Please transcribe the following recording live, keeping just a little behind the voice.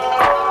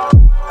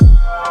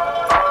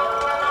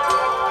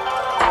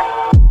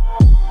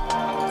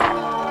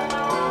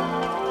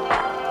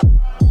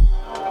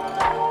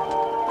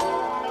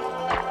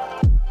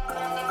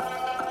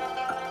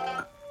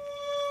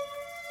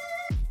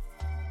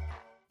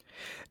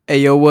Hey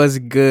yo, what's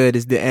good?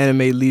 It's the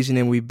Anime Legion,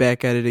 and we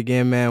back at it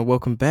again, man.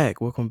 Welcome back.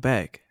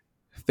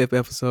 Fifth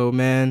episode,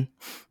 man.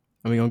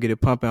 And we gonna get it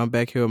pumping. I'm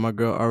back here with my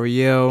girl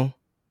Ariel,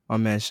 my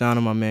man Shauna,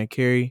 my man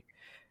Kerry,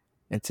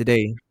 and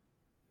today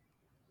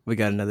we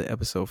got another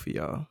episode for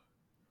y'all.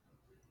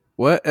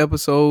 What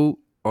episode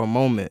or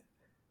moment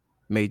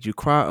made you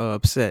cry or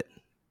upset?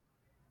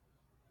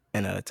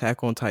 And an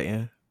Attack on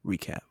Titan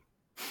recap.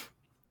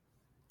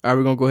 All right,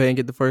 we're gonna go ahead and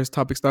get the first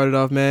topic started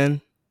off,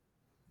 man.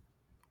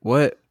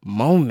 What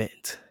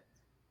moment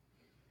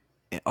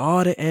in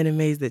all the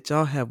animes that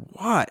y'all have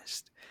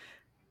watched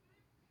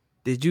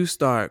did you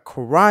start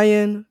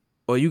crying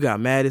or you got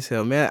mad as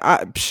hell, man?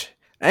 I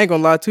ain't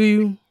gonna lie to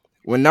you.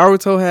 When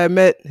Naruto had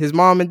met his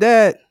mom and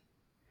dad,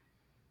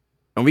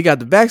 and we got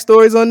the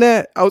backstories on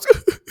that, I was.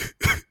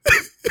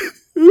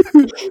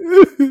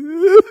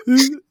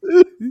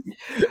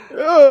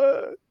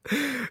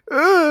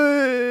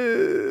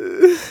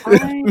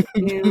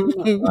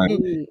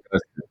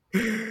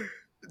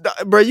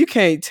 Bro, you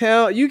can't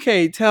tell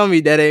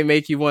me that ain't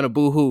make you want to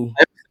boo hoo.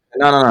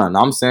 No.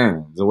 I'm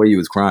saying the way you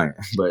was crying,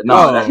 but no,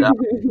 I agree.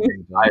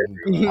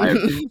 No,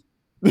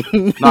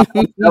 I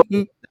would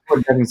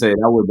definitely say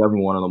that was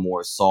definitely one of the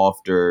more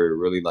softer,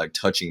 really like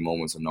touching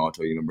moments of Naruto.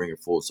 You know, bring it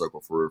full circle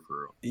for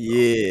real.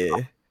 Yeah.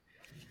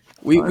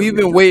 We've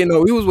been waiting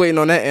on. We was waiting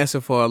on that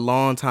answer for a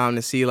long time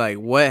to see like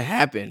what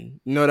happened.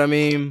 You know what I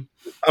mean?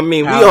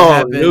 We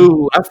all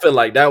knew. I feel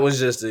like that was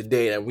just the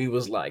day that we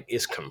was like,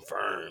 it's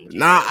confirmed.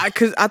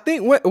 Because I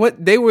think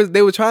what they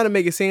were trying to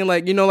make it seem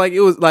like, you know, like it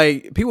was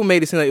like people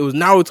made it seem like it was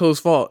Naruto's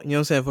fault. You know what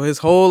I'm saying? For his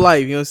whole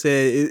life, you know what I'm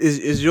saying?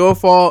 It's your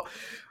fault.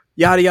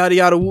 Yada yada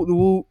yada whoop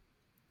whoop.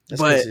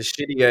 But his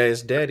shitty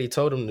ass daddy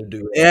told him to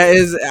do it. Yeah,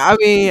 I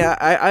mean,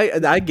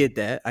 I get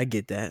that.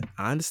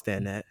 I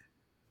understand that.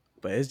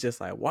 But it's just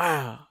like,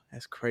 wow,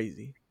 that's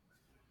crazy.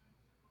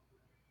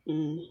 I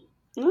mean,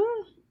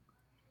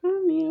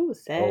 it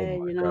was sad,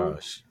 oh my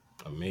gosh.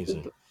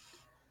 Amazing.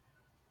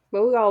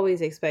 But we always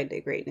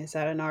expected greatness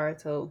out of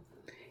Naruto.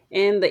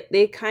 And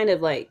they kind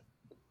of like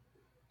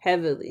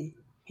heavily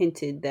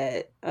hinted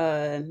that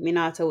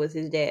Minato was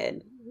his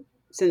dad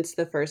since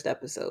the first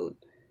episode.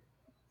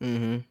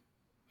 Mm-hmm.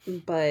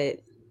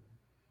 But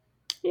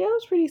yeah, it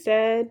was pretty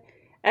sad.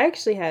 I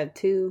actually have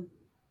two.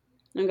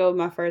 I'll go with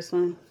my first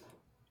one.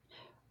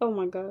 Oh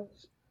my gosh.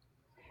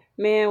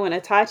 Man, when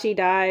Itachi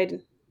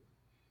died,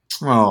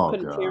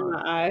 put a tear in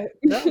my eye.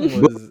 That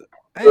was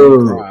I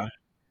didn't cry.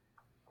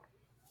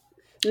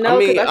 No, I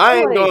mean,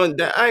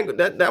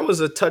 that was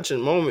a touching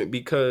moment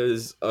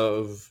because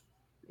of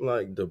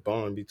like the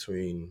bond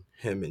between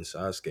him and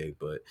Sasuke,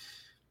 but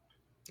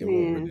it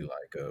wasn't really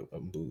like a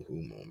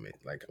boo-hoo moment.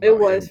 Like it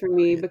was for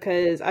me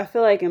because I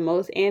feel like in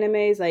most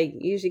animes, like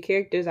usually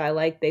characters I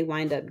like, they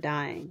wind up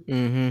dying.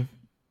 Mm-hmm.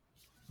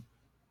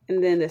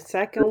 And then the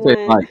second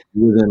one, like he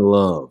was in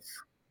love.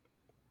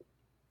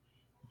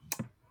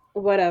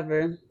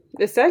 Whatever.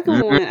 The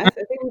second one, I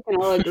think we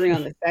can all agree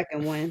on the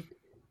second one.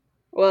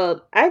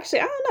 Well,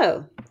 actually, I don't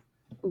know.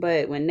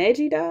 But when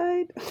Neji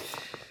died,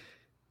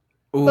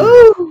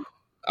 ooh,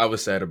 I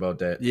was sad about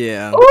that.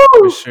 Yeah, ooh,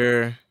 for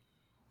sure.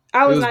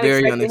 It was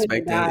very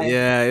unexpected.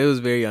 Yeah, it was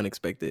very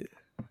unexpected.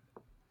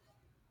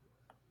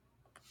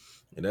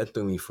 Yeah, that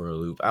threw me for a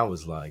loop. I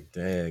was like,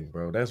 dang,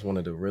 bro, that's one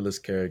of the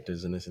realest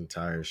characters in this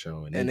entire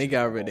show. And they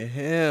got rid of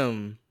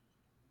him.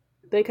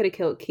 They could have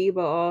killed Kiba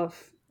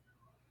off.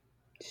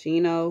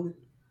 Shino.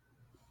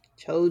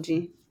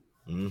 Choji.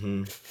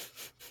 Mm-hmm.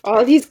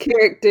 All these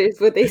characters,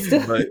 but they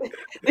still.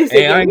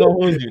 Hey, I ain't gonna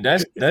hold you.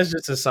 That's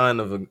just a sign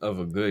of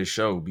a good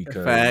show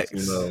because facts.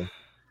 You know,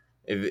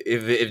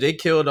 if they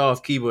killed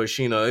off Kiba or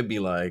Shino, it'd be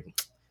like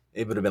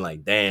it would have been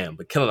like damn.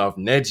 But killing off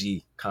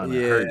Neji kind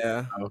of hurt.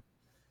 You know?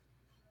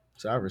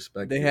 So I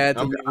respect. They had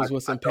to leave us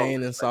with some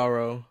pain and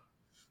sorrow.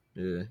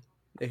 Yeah,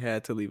 they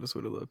had to leave us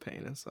with a little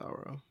pain and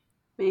sorrow.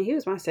 Man, he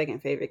was my second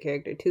favorite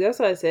character too. That's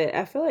why I said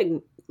I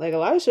feel like a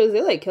lot of shows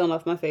they like killing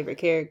off my favorite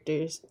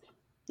characters.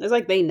 It's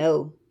like they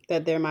know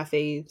that they're my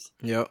faves.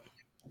 Yep.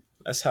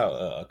 That's how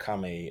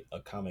Akame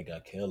ga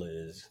Kill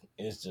is.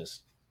 It's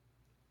just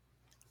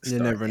you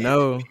never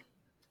know.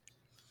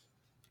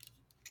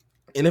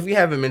 And if we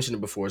haven't mentioned it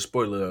before,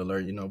 spoiler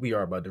alert, you know, we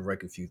are about to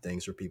wreck a few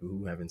things for people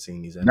who haven't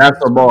seen these. That's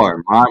a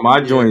bar.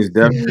 My joint is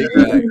definitely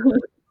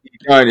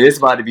it's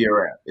about to be a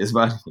wrap. It's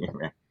about to be a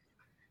wrap.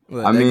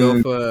 Well, I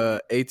mean, go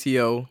for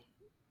ATO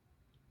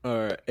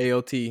or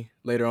AOT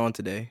later on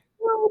today.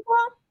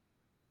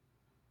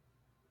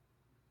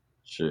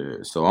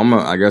 Sure. So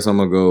I guess I'm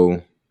gonna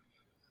go.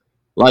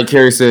 Like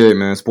Kerry said,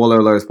 man. Spoiler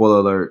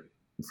alert.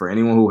 For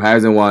anyone who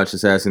hasn't watched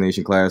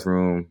Assassination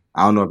Classroom,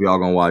 I don't know if y'all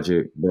gonna watch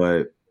it,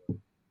 but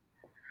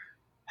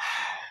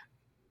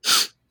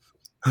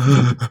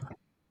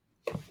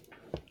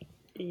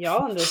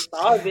y'all in the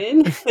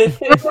sobbing.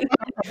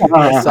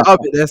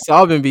 that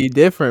sobbing be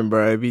different,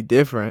 bro. It'd be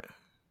different.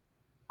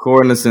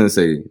 Korina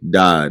Sensei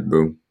died,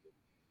 bro.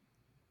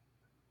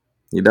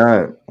 He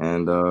died,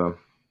 and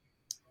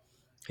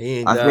he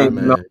ain't died,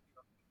 man.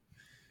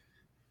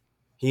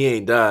 He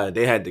ain't died.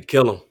 They had to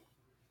kill him.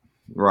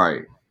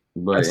 Right,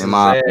 but that's in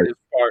my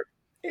part.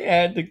 They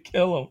had to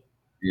kill him.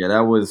 Yeah,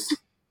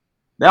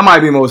 that might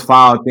be the most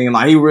foul thing.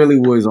 Like he really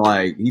was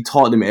like he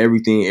taught them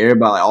everything.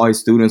 Everybody, like all his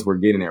students were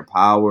getting their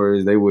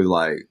powers. They was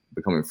like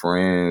becoming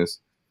friends.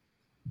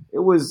 It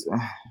was.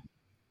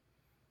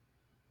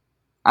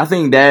 I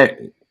think Code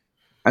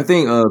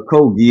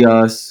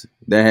Geass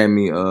that had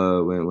me when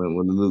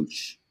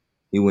Lelouch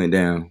he went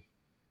down.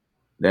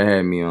 That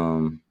had me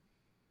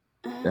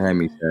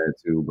sad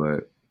too.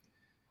 But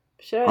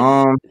Should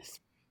I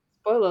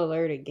spoiler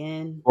alert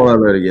again? spoiler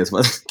alert, I guess.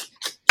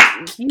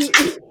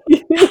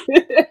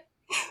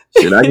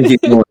 Shit, I can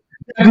keep going.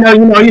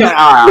 No,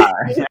 yeah.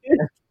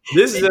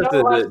 This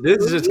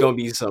is just gonna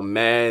be some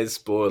mad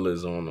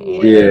spoilers on.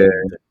 Yeah.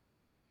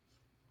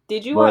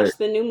 Did you watch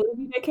the new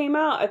movie that came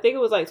out? I think it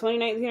was like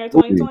 2019 or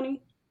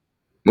 2020.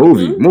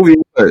 Movie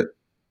what?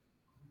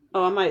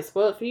 Oh, I might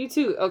spoil it for you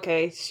too.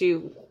 Okay,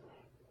 shoot.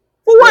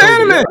 What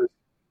anime?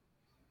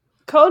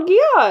 Code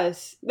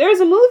Geass. There's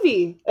a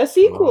movie, a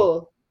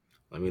sequel.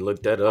 Let me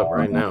look that up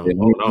right now. Oh,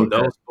 no,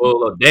 don't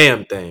spoil a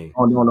damn thing.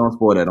 Oh no, don't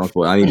spoil that. Don't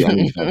spoil it. I need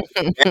to.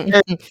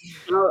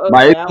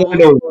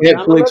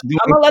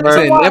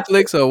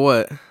 Netflix or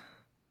what?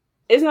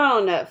 It's not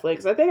on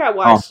Netflix. I think I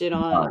watched it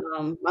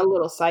on my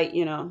little site,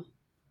 you know.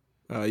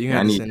 Oh, you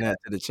have to send that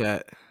to the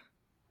chat.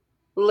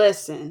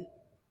 Listen,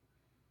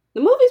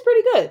 the movie's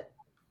pretty good.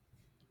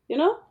 You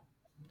know,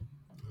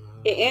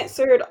 it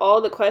answered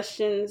all the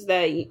questions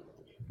that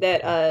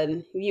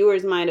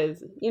viewers might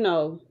have, you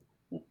know,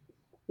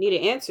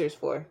 needed answers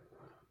for.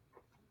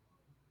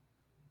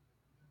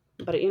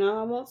 But you know,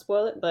 I won't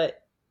spoil it.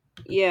 But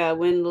yeah,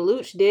 when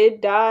Lelouch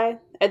did die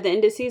at the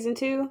end of season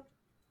 2,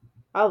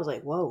 I was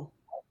like, "Whoa,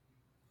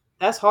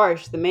 that's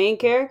harsh." The main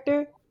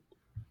character.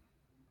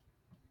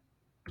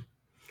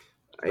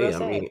 Hey, I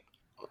mean,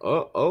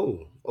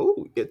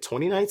 yeah,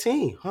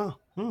 2019, huh?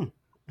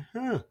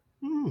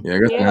 Yeah, I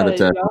guess I had to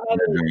tap.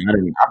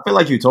 I feel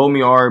like you told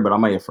me already, but I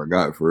might have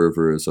forgot for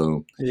real.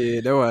 So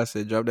yeah, that's why I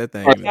said drop that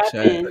thing in the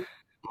chat.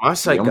 My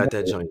site got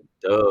that joint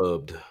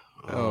dubbed.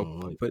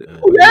 Put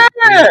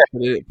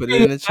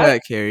it in the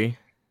chat, Carrie.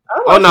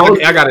 Oh no,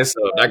 I got it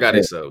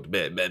subbed.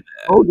 Bet.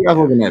 Oh, yeah,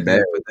 wasn't that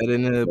bad.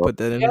 Put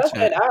that in the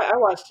chat. I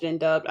watched it in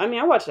dubbed. I mean,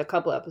 I watched a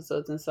couple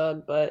episodes in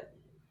sub, but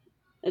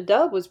the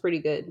dub was pretty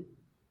good.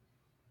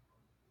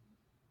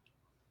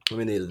 I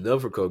mean, the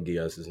dub for Code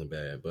Geass isn't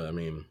bad, but I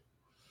mean,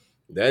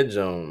 that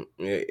joint,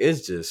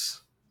 it's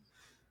just,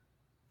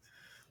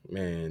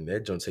 man,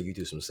 that joint take you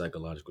through some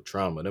psychological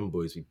trauma. Them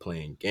boys be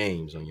playing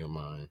games on your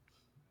mind.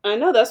 I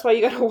know, that's why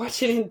you gotta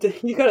watch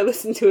it you gotta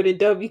listen to it in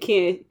dub. You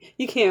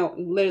can't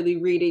literally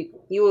read it.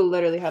 You will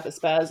literally have a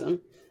spasm.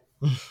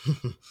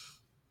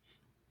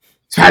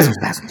 Spasm.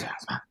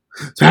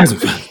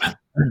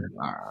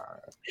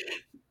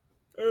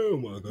 Oh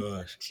my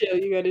gosh. Chill,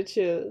 you gotta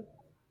chill.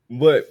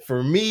 But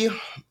for me,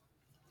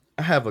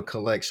 I have a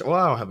collection. Well,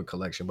 I don't have a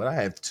collection, but I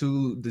have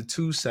the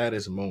two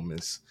saddest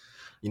moments.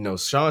 You know,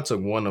 Sean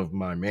took one of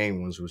my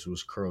main ones, which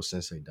was Kuro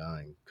Sensei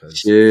dying.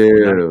 Because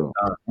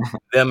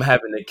them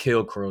having to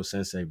kill Kuro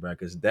Sensei, bro.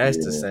 Because that's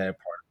the sad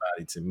part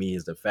about it to me,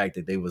 is the fact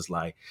that they was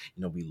like,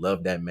 you know, we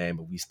love that man,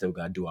 but we still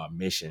got to do our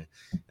mission.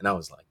 And I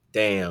was like,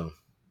 damn.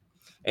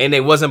 And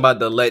they wasn't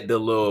about to let the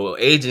little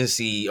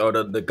agency or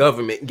the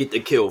government get the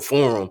kill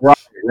for him.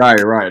 Right.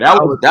 That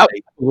was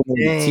one of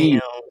the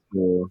teams.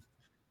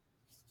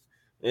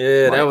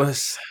 Yeah, that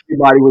was.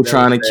 Everybody was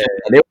trying to kill.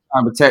 They were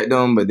trying to protect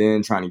them, but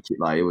then trying to keep.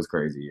 Like, it was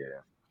crazy. Yeah.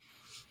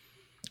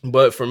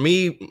 But for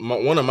me,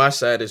 one of my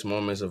saddest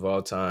moments of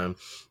all time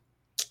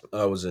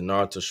was in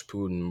Naruto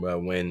Shippuden,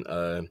 when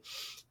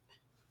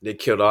they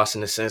killed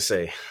Asuna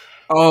Sensei.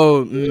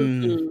 Oh,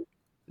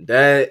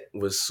 that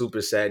was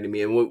super sad to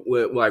me. And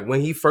like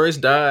when he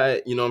first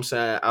died, you know what I'm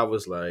saying? I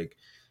was like,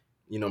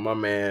 you know, my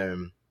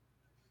man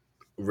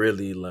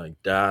really like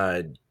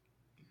died,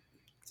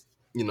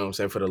 you know what I'm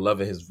saying, for the love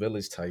of his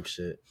village type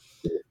shit.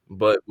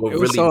 But what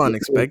really, so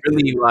unexpected.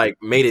 Really like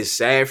made it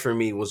sad for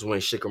me was when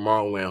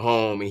Shikamaru went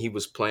home and he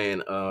was playing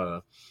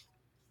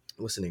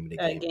what's the name of the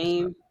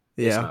game?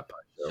 Yeah.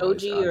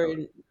 Joji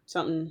or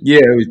something.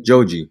 Yeah, it was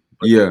Joji.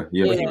 Yeah.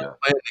 He was playing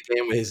the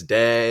game with his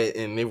dad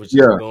and they were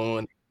just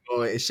going,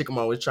 and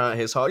Shikamaru was trying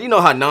his hard. You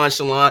know how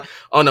nonchalant,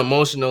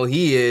 unemotional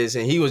he is,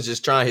 and he was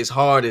just trying his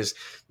hardest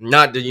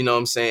not to, you know what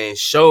I'm saying,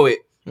 show it.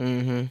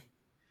 Mm-hmm.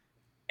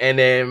 And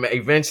then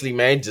eventually,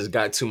 man, it just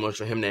got too much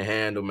for him to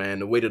handle, man.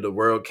 The weight of the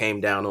world came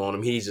down on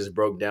him. He just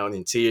broke down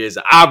in tears.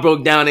 I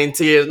broke down in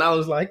tears, and I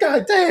was like,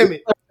 God damn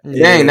it.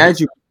 Dang,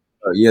 the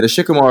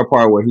Shikamaru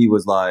part where he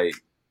was like,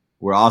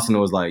 where Asuna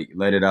was like,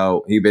 let it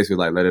out. He basically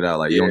like, let it out.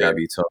 Like, you don't got to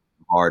be tough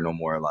hard no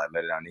more. Like,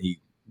 let it out. And he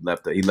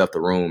left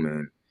the room,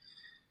 and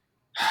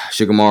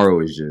Shikamaru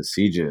was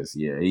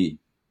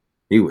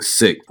he was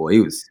sick, boy.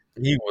 He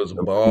was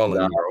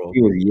balling, bro.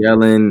 He was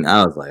yelling.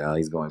 I was like, oh,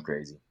 he's going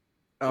crazy.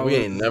 We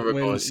ain't never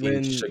gonna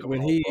see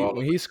when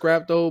he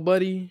scrapped old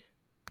buddy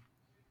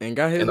and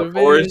got his revenge.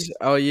 Forest?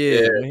 Oh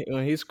yeah.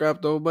 When he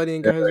scrapped old buddy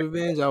and got his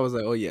revenge, I was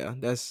like, oh yeah,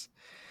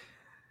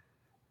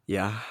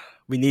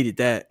 we needed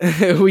that.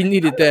 We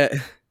needed that.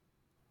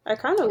 I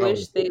kind of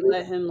wish they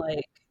let him,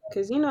 like,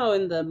 because you know,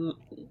 in the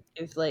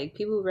if like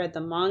people who read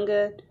the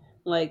manga,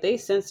 like they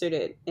censored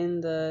it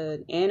in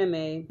the anime.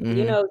 Mm-hmm.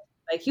 You know,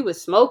 like he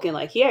was smoking.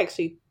 Like he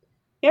actually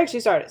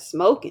started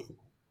smoking.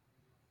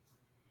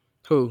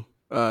 Who?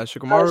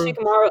 Shikamaru?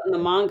 Shikamaru in the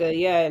manga,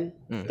 yeah.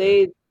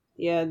 Mm.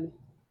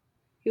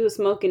 He was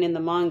smoking in the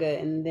manga,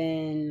 and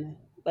then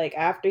like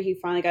after he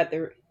finally got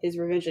his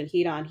revenge on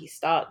Hidan, he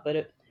stopped.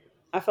 But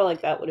I felt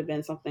like that would have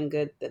been something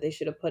good that they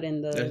should have put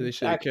in That they the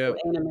should have actual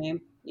kept.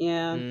 anime.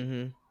 Yeah.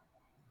 Mm-hmm.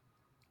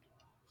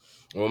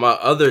 Well, my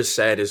other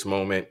saddest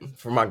moment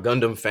for my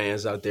Gundam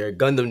fans out there,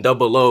 Gundam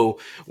 00,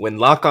 when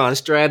Lock-On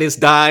Stratus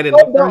died in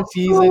the first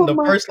season, the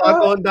first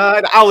Lock-On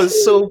died, I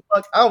was so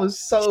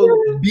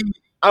beat.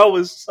 I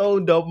was so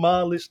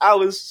demolished. I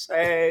was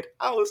sad.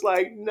 I was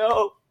like,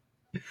 no.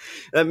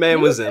 That man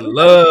was in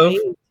love.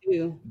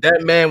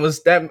 That man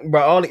was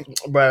bro.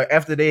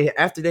 After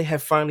they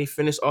had finally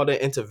finished all their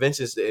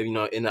interventions, in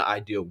the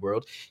ideal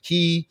world,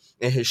 he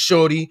and his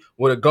shorty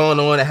would have gone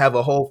on to have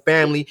a whole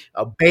family,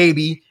 a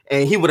baby,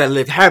 and he would have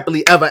lived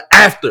happily ever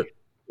after.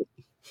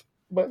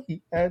 But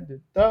he had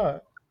to die.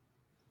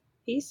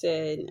 He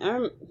said,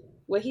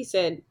 what he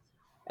said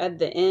at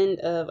the end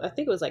of, I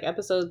think it was like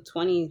episode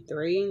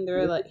 23.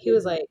 They're like, he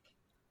was like,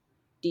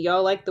 "Do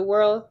y'all like the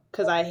world?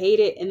 Because I hate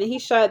it." And then he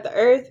shot at the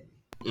earth,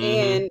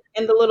 and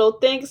the little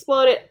thing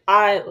exploded.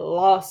 I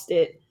lost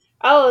it.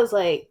 I was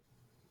like,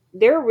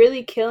 they're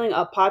really killing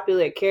a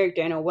popular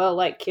character and a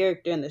well-liked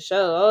character in the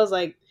show. I was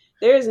like,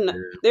 there's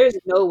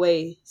no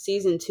way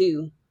season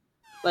 2,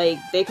 like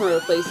they can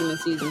replace him in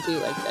season 2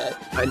 like that.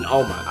 And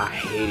I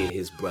hated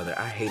his brother.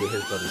 I hated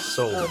his brother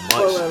so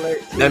much.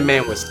 That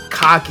man was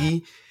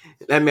cocky.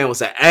 That man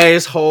was an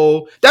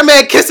asshole. That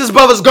man kissed his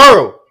brother's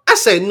girl. I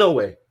said, no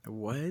way.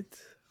 What?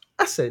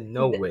 I said,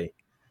 no way.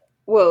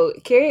 Well,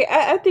 Carrie,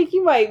 I think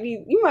you might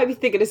be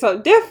thinking of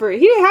something different.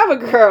 He didn't have a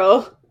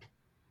girl.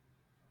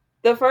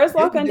 The first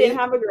Lock-On didn't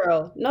have a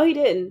girl. No, he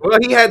didn't. Well,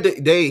 he had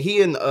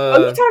he and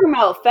Oh, you talking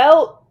about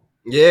Felt?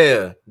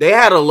 Yeah, they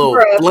had a little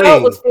fling.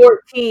 Felt was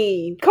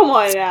 14. Come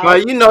on now. Well,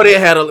 you know they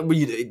had a little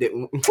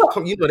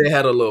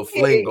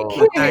fling going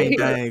on.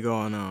 That ain't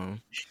going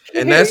on.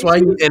 And that's why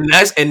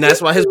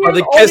his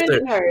brother kissed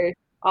her.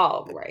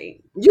 Oh,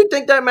 right. You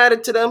think that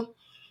mattered to them?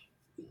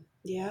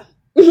 Yeah.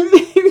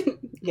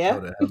 Yeah. No,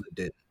 the hell it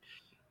did.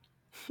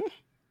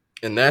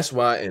 And that's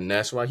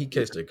why he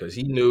kissed her, because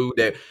he knew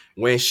that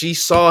when she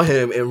saw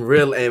him in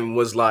real and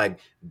was like,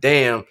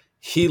 damn,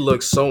 he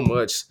looks so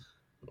much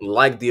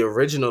like the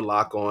original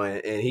Lock-On,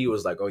 and he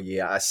was like, oh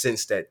yeah, I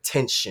sense that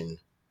tension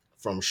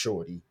from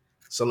Shorty.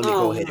 So let me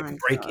go ahead and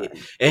break it.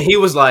 And he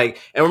was like,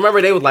 and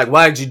remember they was like,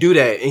 why did you do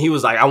that? And he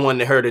was like, I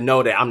wanted her to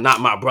know that I'm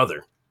not my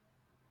brother.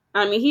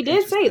 I mean, he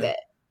did say that.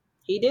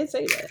 He did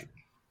say that.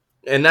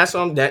 And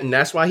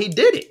that's why he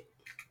did it.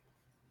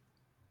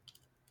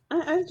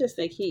 I just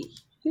think he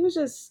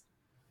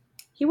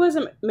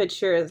wasn't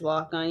mature as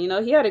Lock-On. You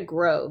know, he had to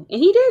grow, and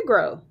he did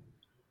grow.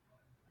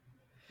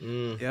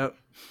 Yep.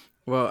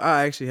 Well,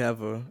 I actually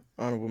have a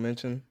honorable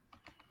mention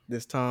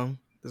this time.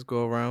 Let's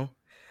go around.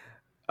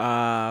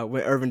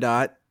 When Irvin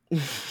died. Man,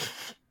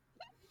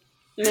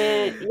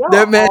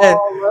 that man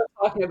all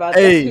talking about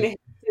that man.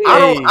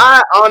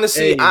 I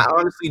honestly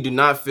did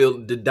not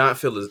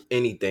feel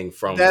anything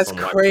from. That's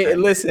crazy.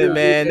 Listen,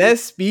 man, that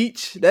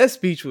speech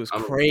was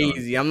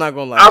crazy. I'm not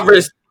gonna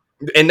lie.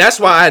 And that's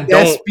why I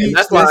don't.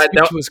 That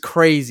speech was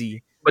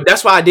crazy. But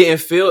that's why I didn't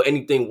feel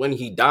anything when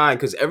he died,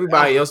 because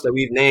everybody else that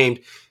we've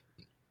named,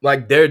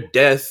 like their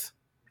death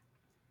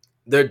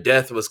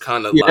was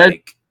kind of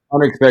like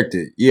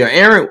unexpected. Yeah,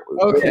 Eren.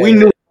 Okay. We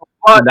knew.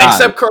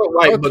 Except Curl,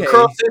 right? Okay.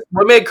 But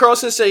what made Curl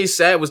Sensei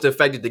sad was the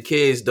fact that the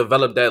kids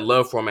developed that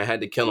love for him and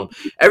had to kill him.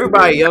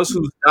 Everybody else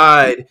who's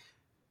died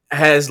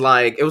has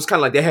it was kind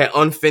of like they had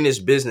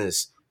unfinished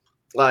business.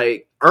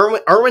 Like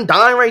Irwin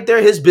dying right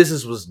there, his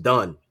business was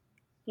done.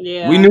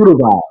 Yeah, we knew the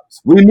vibes.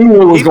 We knew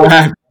what was going to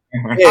happen.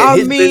 Yeah,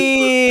 I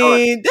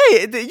mean,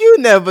 you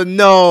never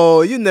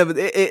know. You never.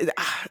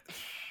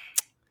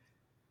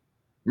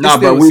 No,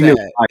 but we knew.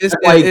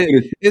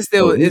 It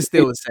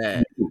still was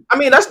sad. I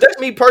mean, that's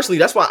me personally.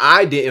 That's why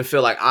I didn't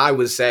feel like I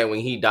was sad when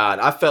he died.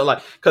 I felt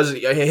like, because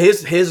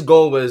his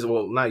goal was,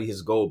 well, not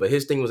his goal, but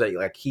his thing was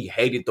like he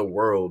hated the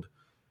world,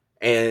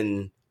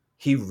 and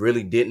he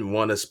really didn't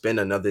want to spend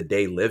another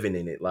day living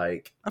in it.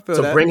 Like,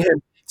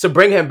 to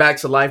bring him back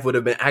to life would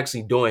have been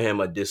actually doing him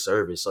a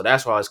disservice. So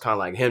that's why it's kind of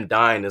like him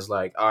dying is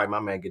like, all right, my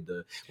man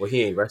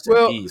he ain't rest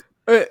in peace.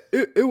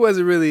 It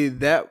wasn't really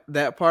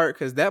that part,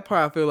 because that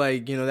part I feel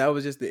like, that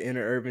was just the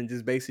inner Irvin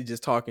just basically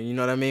just talking. You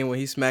know what I mean? When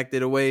he smacked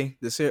it away,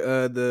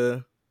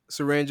 the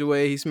syringe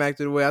away, he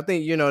smacked it away. I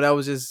think that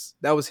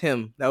was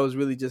him. That was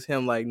really just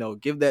him. Like, no,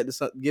 give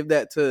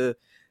that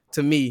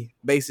to me.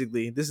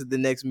 Basically, this is the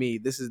next me.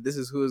 This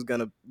is who is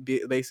gonna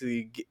be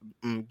basically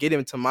get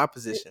him to my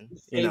position.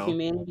 Save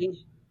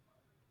humanity.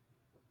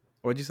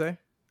 What'd you say?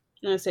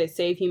 I said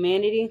save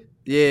humanity.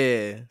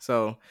 Yeah.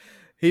 So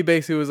he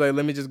basically was like,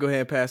 let me just go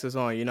ahead and pass this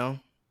on,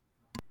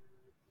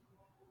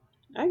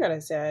 I got a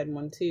sad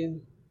one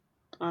too.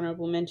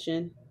 Honorable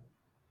mention.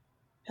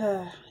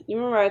 You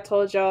remember I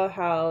told y'all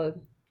how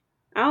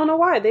I don't know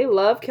why. They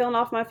love killing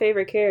off my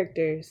favorite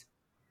characters.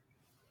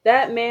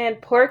 That man,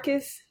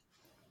 Porcus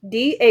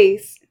D.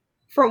 Ace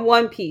from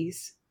One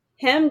Piece.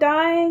 Him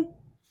dying?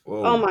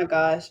 Whoa. Oh my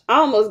gosh. I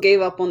almost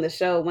gave up on the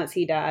show once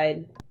he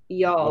died.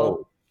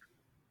 Y'all.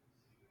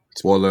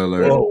 Spoiler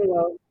alert.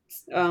 Whoa.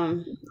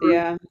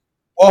 Yeah.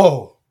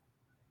 Whoa.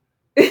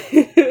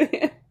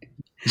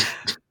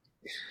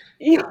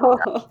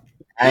 Yo.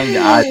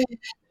 I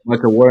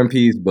like a War and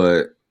Peace,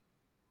 but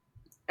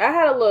I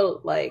had a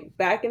little, like,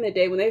 back in the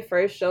day when they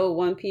first showed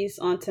One Piece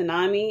on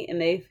Toonami and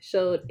they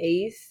showed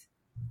Ace,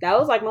 that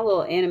was like my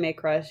little anime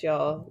crush,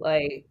 y'all.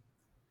 Like,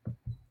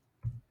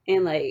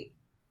 and like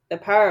the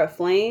power of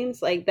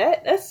flames, like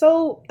that's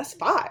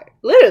fire,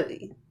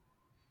 literally.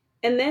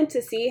 And then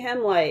to see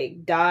him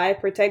like die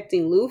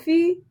protecting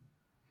Luffy,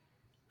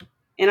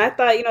 and I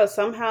thought,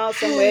 somehow,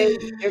 some way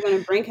they're gonna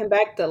bring him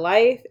back to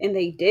life, and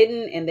they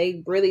didn't, and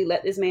they really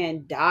let this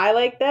man die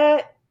like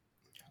that.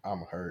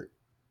 I'm hurt.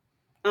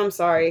 I'm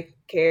sorry,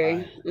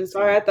 Carrie. I'm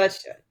sorry. I thought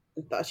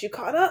you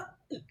caught up.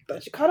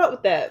 Thought you caught up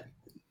with that.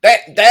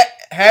 That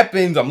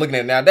happens. I'm looking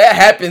at it now. That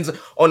happens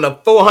on the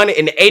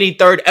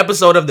 483rd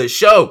episode of the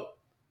show.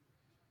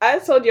 I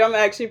told you I'm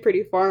actually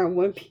pretty far in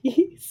One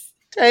Piece.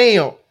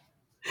 Damn.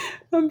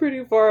 I'm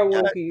pretty far in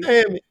One Piece.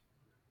 Damn it.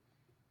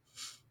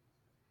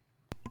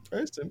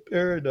 Rest in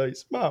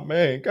paradise, my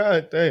man.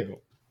 God damn.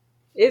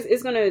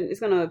 It's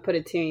gonna put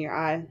a tear in your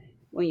eye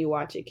when you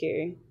watch it,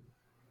 Carrie.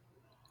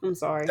 I'm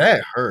sorry.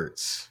 That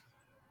hurts.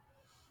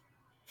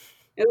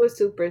 It was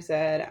super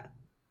sad.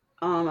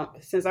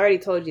 Since I already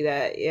told you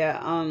that,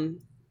 yeah.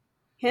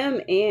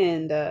 Him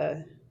and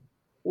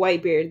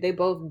Whitebeard, they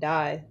both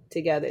died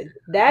together.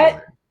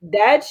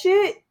 That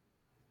shit.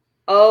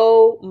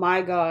 Oh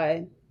my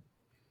god.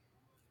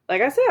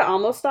 Like I said, I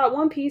almost stopped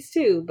One Piece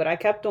too, but I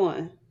kept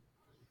on.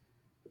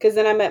 Because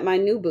then I met my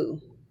new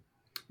boo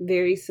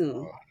very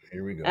soon. Oh,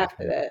 here we go.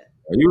 After that.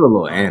 You a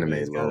little anime,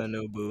 Always got bro. a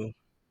new boo.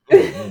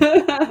 He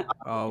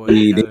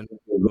Always got a new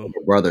boo.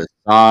 Brother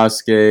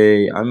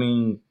Sasuke. I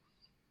mean,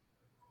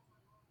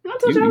 I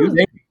told you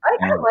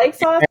I like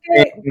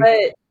Sasuke,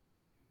 but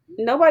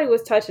nobody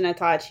was touching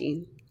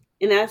Itachi.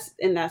 And that's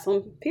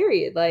on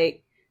period.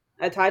 Like,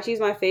 Itachi's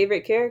my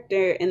favorite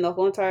character in the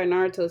whole entire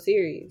Naruto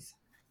series.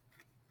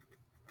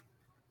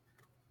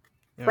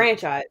 Yep.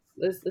 Franchise.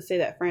 Let's say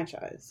that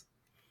franchise.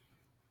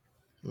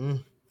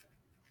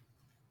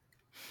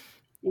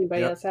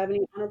 Anybody else have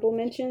any honorable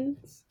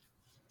mentions?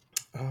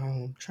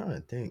 I'm trying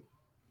to think.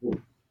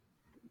 I'm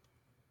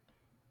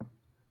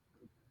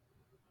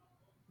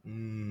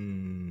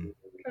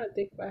trying to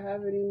think if I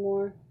have any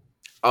more.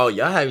 Oh,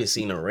 y'all haven't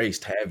seen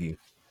Erased, have you?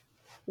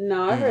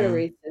 No, I heard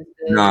Erased is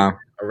good. Nah.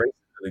 Erased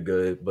is really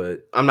good,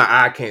 but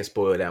I can't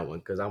spoil that one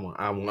because I want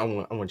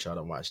y'all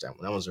to watch that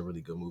one. That one's a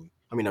really good movie.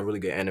 I mean, a really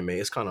good anime.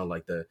 It's kind of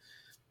like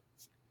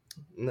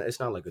it's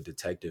not like a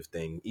detective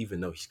thing, even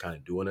though he's kind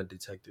of doing a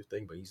detective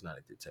thing, but he's not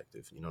a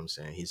detective. You know what I'm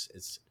saying?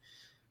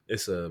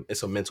 It's a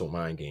mental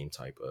mind game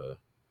type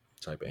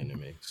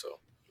anime. So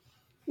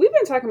we've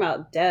been talking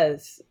about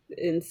deaths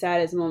in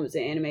saddest moments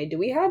in anime. Do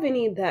we have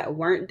any that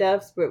weren't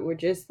deaths but were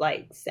just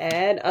like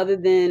sad? Other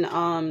than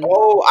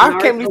I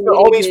can't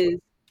believe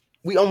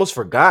we almost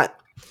forgot.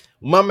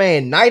 My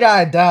man Night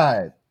Eye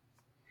died.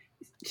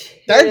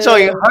 That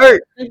joint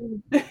hurt.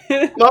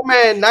 My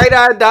man Night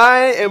Eye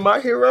died, and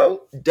my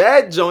hero,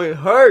 that joint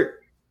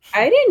hurt.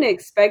 I didn't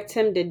expect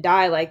him to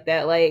die like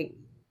that. Like,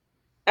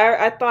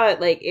 I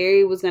thought like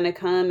Eri was gonna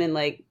come and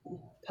like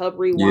help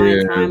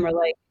rewind time, or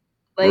like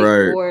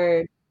right.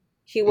 Or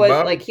he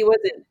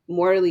wasn't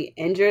mortally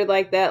injured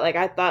like that. Like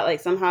I thought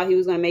like somehow he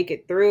was gonna make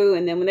it through,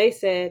 and then when they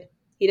said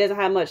he doesn't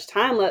have much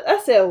time left, I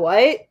said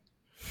what?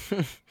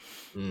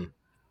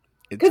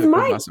 It took me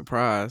by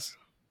surprise.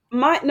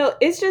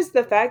 It's just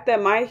the fact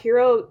that my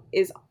hero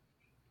is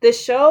the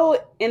show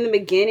in the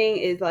beginning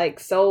is like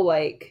so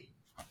like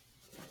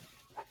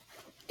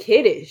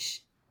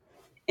kiddish,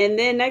 and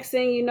then next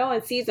thing you know,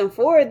 in season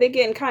 4, they're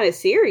getting kind of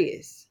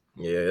serious.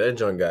 Yeah, that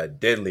joint got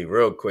deadly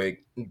real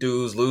quick.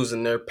 Dudes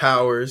losing their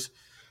powers,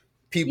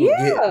 people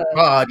get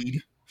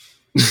bodied.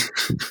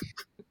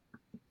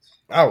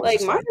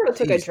 Like my hero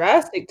took a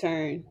drastic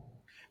turn,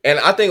 and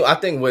I think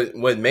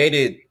what made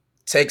it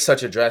take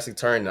such a drastic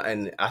turn,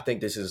 and I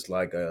think this is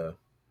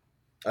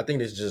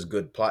just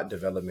good plot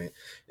development,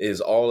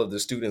 is all of the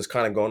students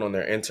kind of going on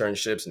their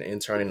internships and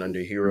interning under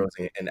heroes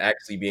and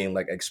actually being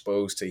like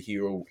exposed to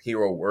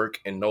hero work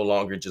and no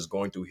longer just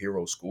going through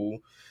hero school.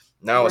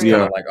 Now it's kind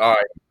of like, all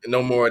right,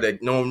 no more of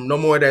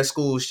that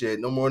school shit,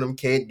 no more of them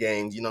kid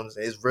games. You know what I'm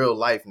saying? It's real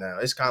life now.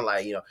 It's kind of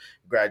like,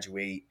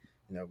 graduate,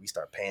 we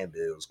start paying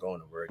bills,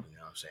 going to work. You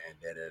know what I'm saying?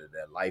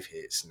 That life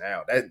hits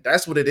now.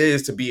 That's what it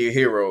is to be a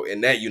hero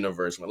in that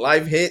universe. When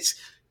life hits,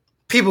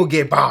 people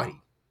get bodied.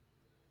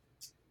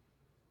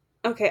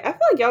 Okay, I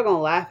feel like y'all gonna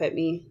laugh at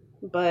me,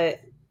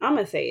 but I'm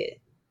gonna say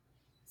it.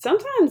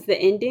 Sometimes the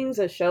endings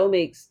of show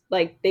make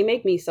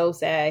me so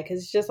sad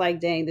because it's just like,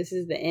 dang, this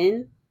is the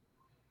end.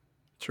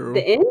 True.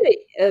 The end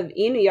of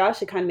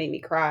Inuyasha kind of made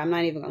me cry. I'm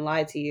not even gonna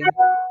lie to you.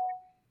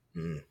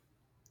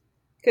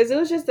 Because it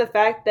was just the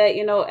fact that,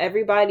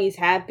 everybody's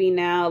happy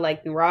now.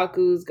 Like,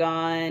 Naraku's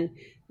gone.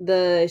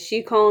 The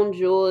Shikon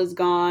jewel is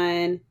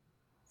gone.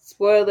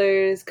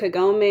 Spoilers,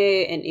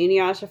 Kagome and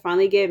Inuyasha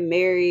finally get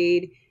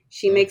married.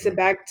 She makes it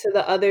back to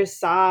the other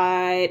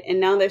side. And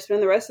now they're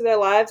spending the rest of their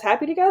lives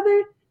happy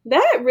together.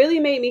 That really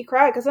made me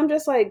cry. Because I'm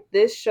just like,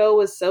 this show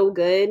was so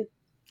good.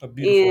 A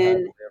beautiful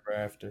happily ever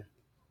after.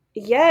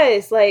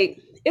 Yes,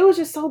 like, it was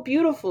just so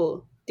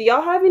beautiful. Do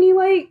y'all have any,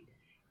 like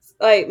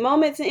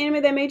moments in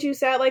anime that made you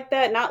sad like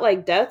that? Not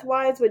like death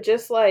wise, but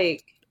just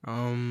like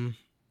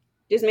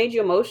just made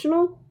you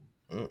emotional?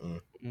 I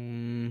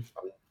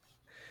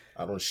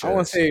don't I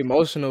won't say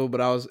emotional,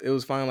 but it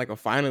was finally like a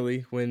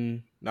finally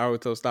when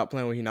Naruto stopped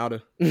playing with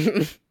Hinata.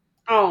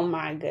 Oh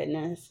my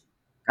goodness.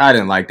 I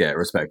didn't like that,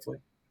 respectfully.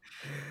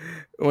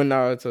 When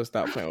Naruto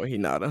stopped playing with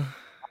Hinata.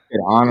 It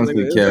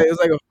honestly it was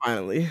like a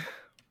finally.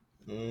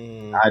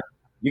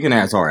 You can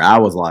ask her. I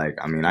was like,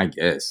 I mean, I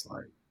guess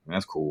like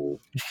that's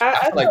cool.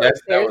 I feel like that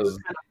was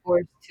kind of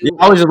forced too.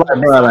 Yeah, I was just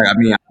like, bro, like, I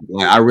mean,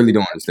 I really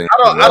don't understand.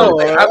 I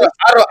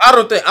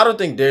don't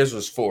think theirs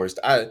was forced.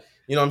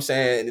 You know what I'm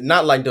saying?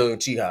 Not like the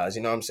Uchihas,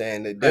 you know what I'm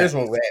saying? Theirs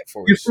one was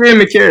forced. You see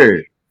me,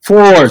 carry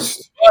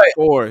forced.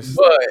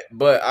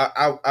 But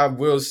I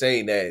will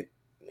say that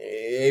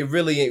we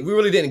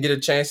really didn't get a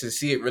chance to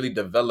see it really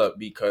develop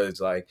because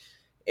like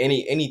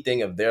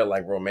anything of their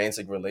like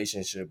romantic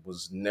relationship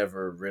was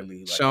never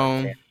really like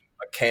shown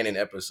a canon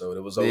episode.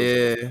 It was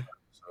always an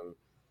episode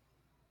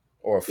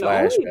or a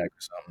flashback or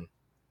something.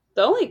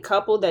 The only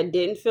couple that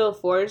didn't feel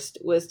forced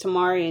was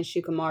Tamari and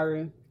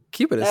Shikamaru.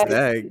 Keep it a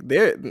stack.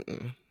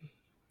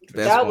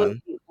 That was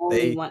the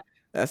only one.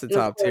 That's the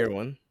top tier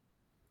one.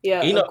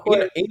 Yeah,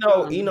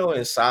 Ino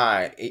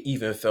inside it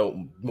even felt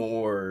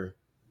more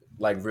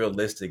like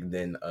realistic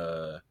than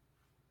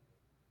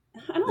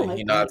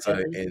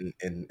Hinata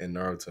and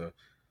Naruto.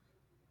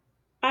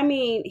 I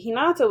mean,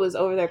 Hinata was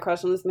over there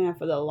crushing this man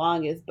for the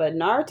longest, but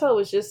Naruto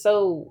was just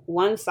so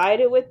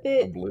one-sided with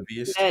it.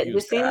 Oblivious. I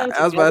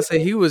was about to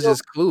say he was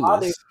just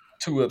clueless.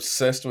 Too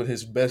obsessed with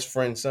his best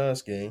friend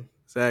Sasuke.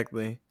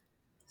 Exactly.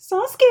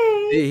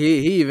 Sasuke.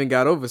 He even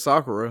got over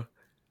Sakura.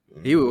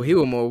 He was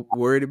more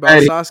worried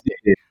about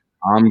Sasuke.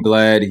 I'm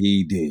glad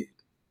he did.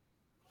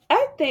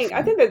 I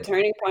think the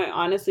turning point,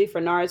 honestly, for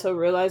Naruto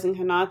realizing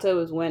Hinata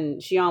was when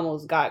she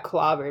almost got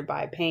clobbered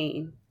by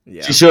Pain.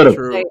 Yeah, she should have.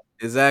 Like,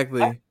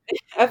 exactly.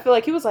 I feel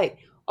like he was like,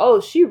 "Oh,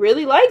 she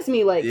really likes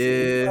me. Like,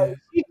 yeah,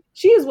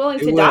 she is willing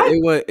to die."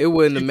 It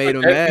wouldn't have made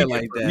him mad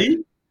like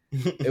that.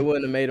 It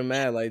wouldn't have made him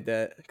mad like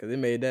that because it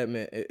made that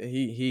man.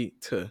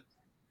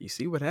 You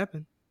see what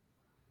happened?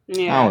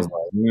 Yeah, I was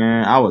like,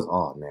 man,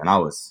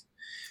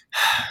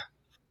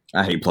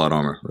 I hate plot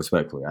armor.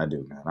 Respectfully, I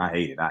do, man. I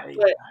hate it.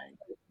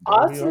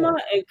 Asuma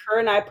and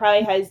Kurenai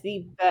probably has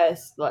the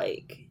best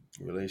like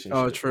relationship.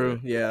 Oh, true.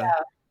 Yeah.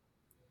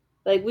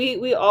 Like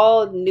we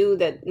all knew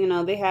that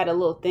they had a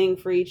little thing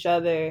for each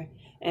other,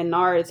 and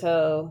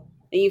Naruto,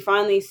 and you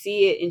finally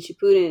see it in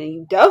Shippuden, and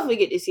you definitely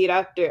get to see it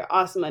after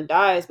Asuma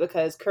dies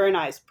because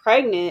Kurenai is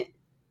pregnant.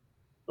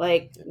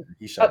 Like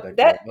he shot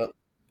that up.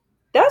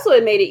 That's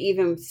what made it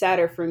even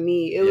sadder for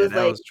me. It was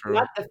like true.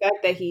 Not the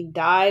fact that he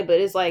died, but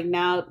it's like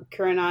now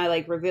Kurenai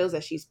like reveals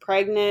that she's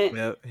pregnant.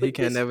 Yep, he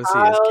can never see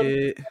his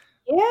kid.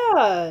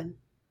 Yeah,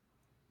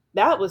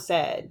 that was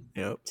sad.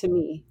 Yep. To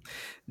me.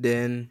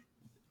 Then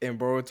in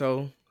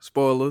Boruto,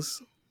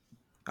 spoilers.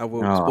 I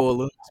will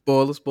spoiler.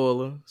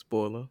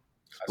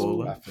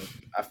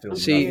 I feel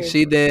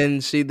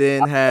she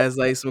then has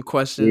like some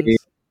questions.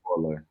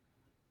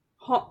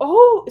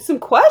 Oh, some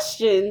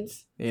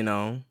questions.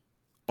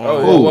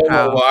 All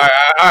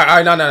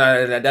right, no,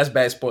 that's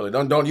bad spoiler. You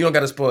don't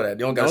gotta spoil that.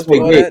 You don't gotta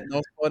spoil that.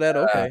 Don't spoil that.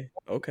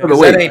 Okay.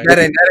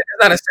 That's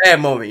not a sad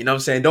moment. You know what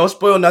I'm saying? Don't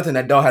spoil nothing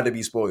that don't have to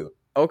be spoiled.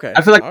 Okay.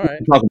 I feel like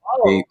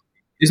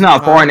it's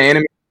not far in the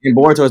anime. In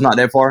Boruto, it's not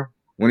that far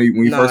when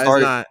you first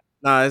started.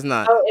 No, it's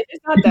not. Oh, if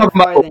it's not that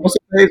far,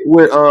 then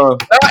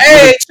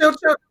hey, chill.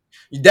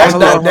 That's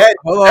not that.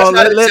 Hold on.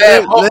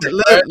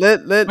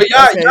 Let. But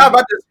y'all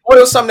about to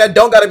spoil something that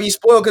don't gotta be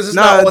spoiled because it's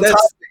not on topic,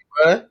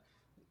 bro.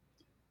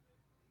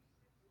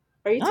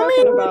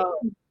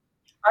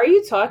 Are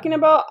you talking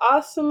about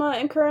Asuma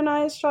and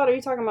Kurenai's child, or are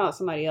you talking about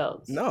somebody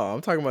else? No,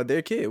 I'm talking about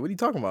their kid. What are you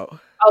talking about?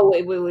 Oh,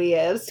 wait,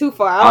 yeah, it's too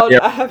far.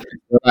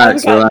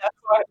 Relax.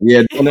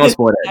 Yeah, don't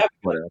spoil that.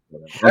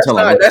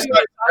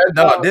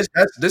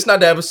 This not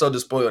the episode to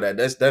spoil that.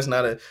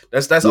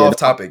 That's off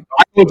topic.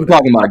 I know what you're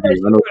talking about.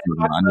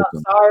 I know.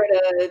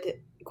 Sarada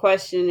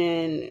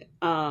questioning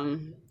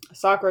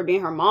Sakura being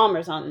her mom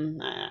or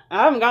something. I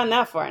haven't gotten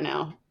that far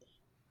now.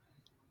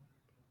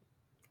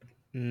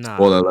 Nah.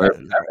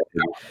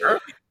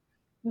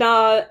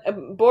 Nah,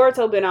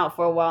 Boruto been out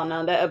for a while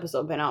now. That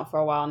episode been out for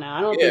a while now.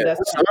 I don't think that's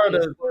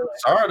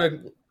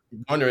Sarada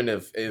wondering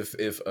if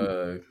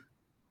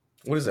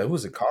what is that?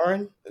 Who's it?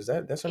 Karin?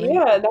 That's her name?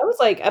 Yeah, that was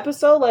like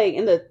episode like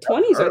in the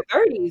 20s or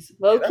 30s.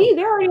 Low key,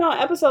 they're already on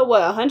episode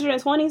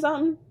 120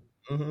 something.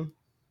 Mm-hmm.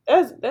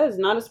 That is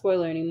not a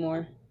spoiler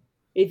anymore.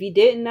 If you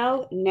didn't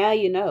know, now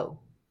you know.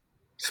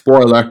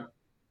 Spoiler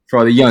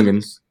for the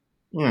youngins.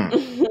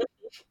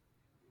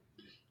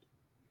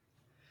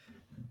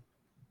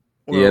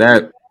 Yeah,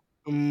 that.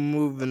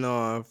 Moving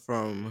on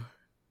from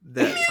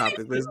that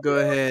topic, let's go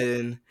ahead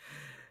and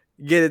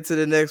get it to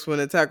the next one.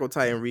 Attack on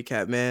Titan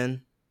recap,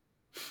 man.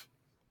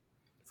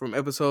 From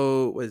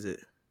episode, what is it?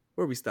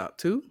 Where we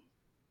stopped? 2?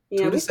 Yeah,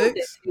 2 to we stopped at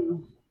 6?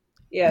 2.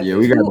 Yeah, Yeah, 2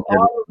 we got all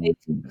the way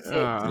to 6.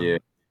 Yeah.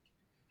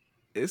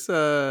 It's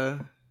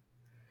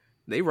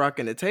they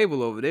rocking the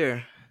table over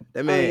there.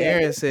 That Oh, man yeah,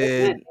 Aaron they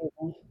said,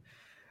 went.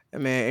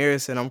 that man Aaron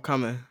said, I'm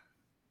coming.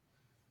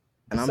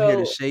 And I'm here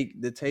to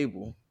shake the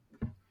table.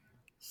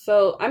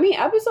 So I mean,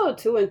 episode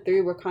 2 and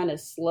 3 were kind of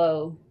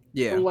slow.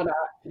 Yeah. From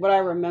what I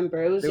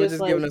remember, it was They were just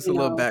just like, giving us a you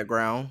little know,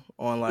 background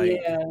on like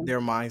yeah, their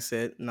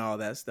mindset and all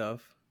that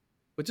stuff,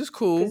 which is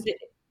cool. because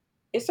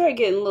it started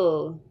getting a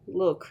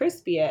little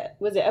crispy at,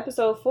 was it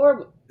episode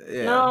 4?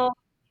 Yeah. No,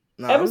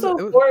 No,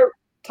 episode 4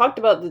 talked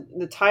about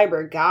the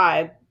Tiber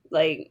guy.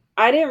 Like,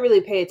 I didn't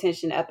really pay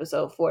attention to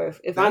episode 4.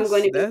 If I'm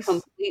going to be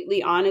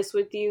completely honest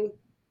with you,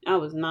 I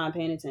was not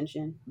paying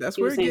attention. That's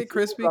where it get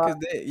crispy, because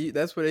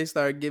that's where they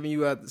start giving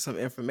you out some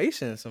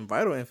information, some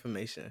vital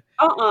information.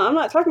 I'm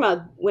not talking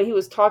about when he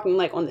was talking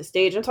like on the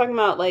stage. I'm talking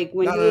about like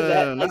when he was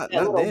at like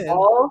that little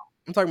ball.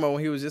 I'm talking about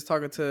when he was just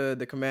talking to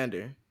the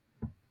commander.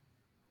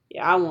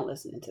 Yeah, I won't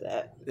listen to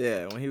that.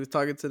 Yeah, when he was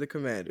talking to the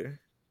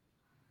commander.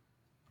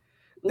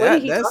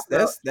 That's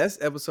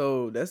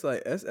episode. That's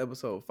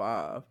episode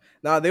 5.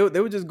 Now they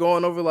were just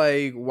going over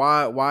like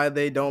why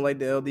they don't like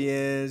the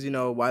LDNs. You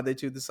know, why they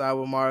choose to side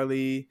with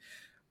Marley,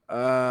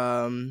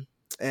 and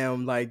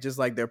like just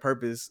like their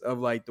purpose of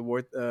like the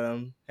war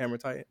Hammer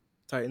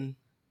Titan.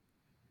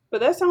 But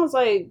that sounds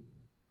like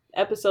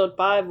episode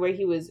 5 where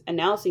he was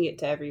announcing it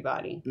to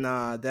everybody.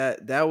 Nah,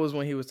 that was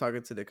when he was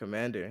talking to the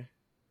commander.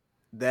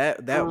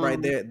 That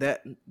right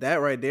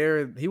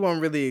there, he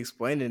wasn't really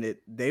explaining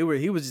it.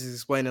 He was just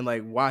explaining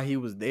like why he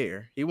was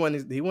there. He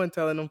wasn't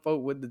telling them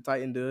folk what the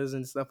Titan does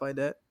and stuff like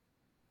that.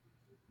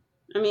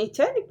 I mean,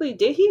 technically,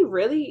 did he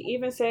really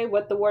even say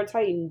what the War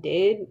Titan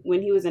did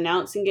when he was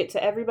announcing it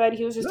to everybody?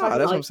 He was just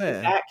talking about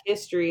like back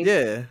history.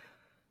 Yeah.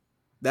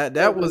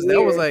 That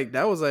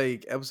was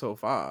like episode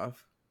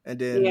 5. And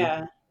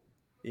then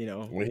you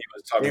know, when he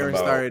was talking Aaron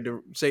about, started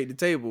to shake the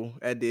table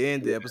at the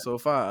end of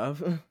episode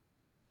 5.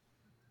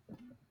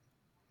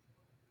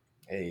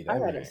 Hey, I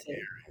gotta man,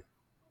 say,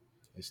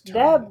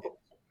 that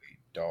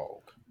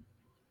dog.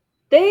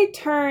 They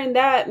turned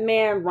that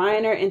man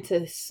Reiner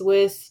into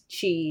Swiss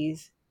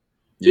cheese.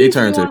 He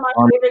turned one into of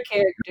my favorite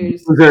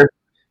characters.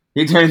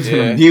 He turned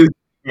into abuse.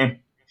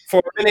 For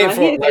a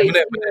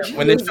minute,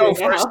 when the show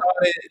first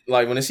started,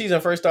 like when the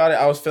season first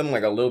started, I was feeling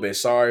like a little bit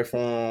sorry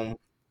for him.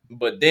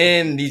 But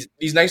then these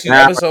next few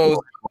episodes,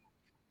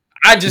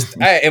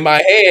 in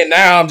my head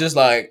now, I'm just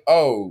like,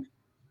 oh,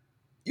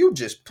 you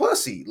just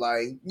pussy,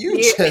 like you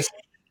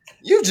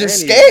just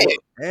scared.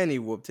 And he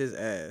whooped his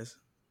ass.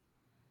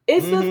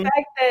 It's the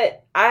fact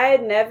that I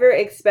never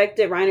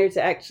expected Reiner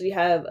to actually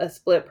have a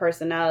split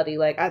personality.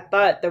 Like, I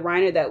thought the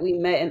Reiner that we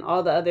met in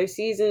all the other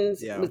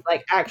seasons was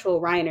like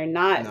actual Reiner,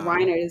 not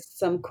Reiner is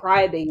some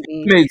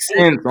crybaby. Makes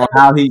sense on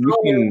how he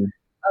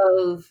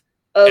of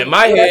in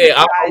my head.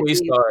 I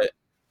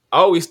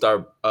always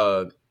thought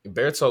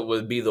Bertolt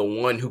would be the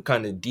one who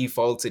kind of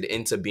defaulted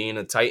into being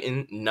a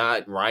Titan,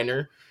 not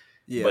Reiner.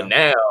 Yeah. But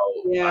now,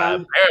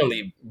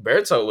 apparently,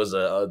 Bertolt was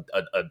a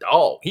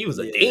dog. He was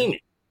a demon.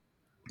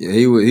 Yeah,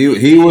 he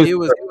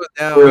was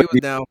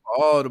down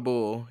for all the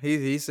bull.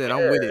 He said,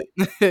 I'm with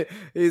it.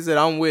 He said,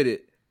 I'm with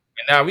it.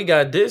 And now we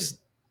got this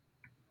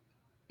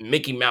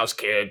Mickey Mouse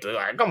character.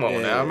 Like, come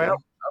on now,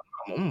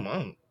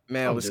 man.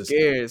 Man was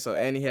scared, so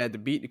Annie had to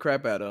beat the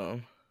crap out of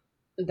him.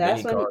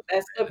 That's when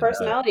the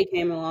personality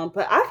came along.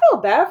 But I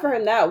felt bad for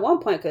him that at one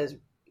point because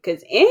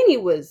Annie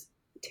was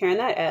tearing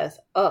that ass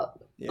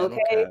up. Yeah,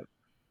 okay. No,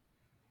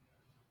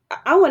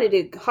 I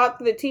wanted to hop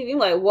through the TV. I'm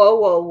like,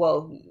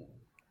 whoa.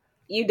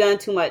 You done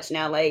too much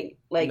now. Like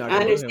I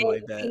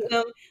understand like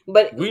him,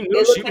 but we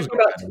knew she was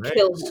about to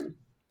kill him.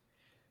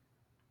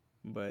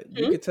 But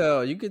you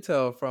could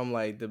tell from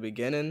like the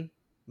beginning,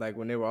 like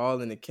when they were all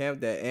in the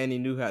camp, that Annie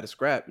knew how to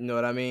scrap. You know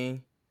what I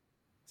mean?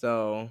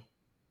 So,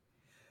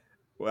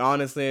 well,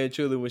 honestly and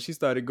truly, when she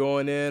started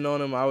going in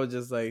on him, I was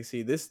just like,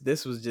 see, this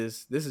is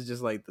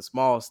just like the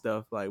small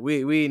stuff. Like we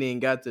ain't even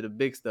got to the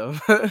big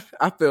stuff.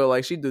 I feel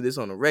like she do this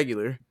on a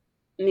regular.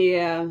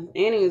 Yeah,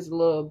 Annie is a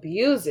little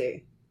abuser.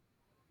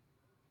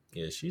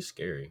 Yeah, she's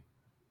scary.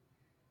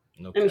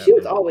 No, I mean, she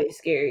was always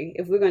scary.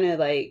 If we're gonna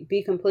like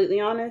be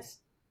completely honest.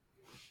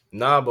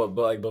 Nah, but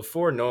like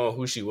before knowing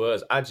who she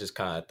was, I just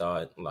kind of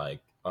thought like,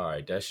 all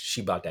right,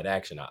 she about that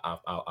action.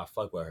 I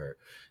fuck with her.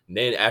 And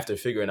then after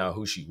figuring out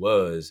who she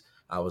was,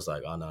 I was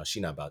like, oh no,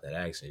 she not about that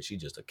action. She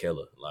just a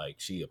killer. Like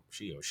she a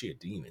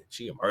demon.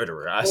 She a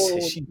murderer. I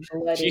said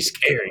she's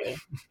scary.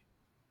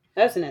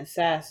 That's an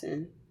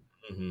assassin.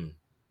 Mm-hmm.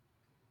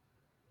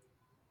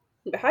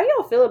 But how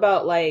y'all feel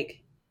about like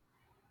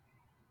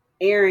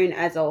Eren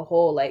as a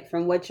whole, like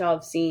from what y'all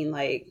have seen,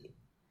 like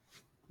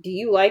do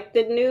you like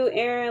the new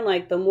Eren,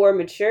 like the more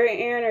mature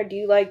Eren, or do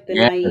you like the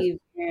naive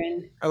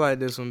Eren? I like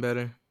this one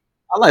better.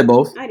 I like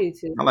both. I do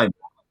too. I like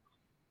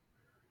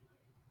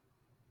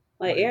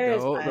Like But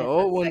Aaron's the my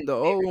old one, second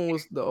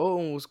favorite. the old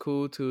one was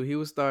cool too. He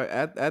would start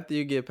after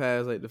you get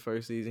past like the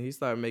first season, he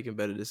started making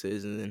better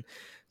decisions and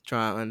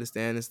trying to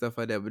understand and stuff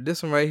like that. But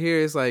this one right here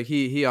is like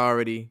he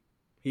already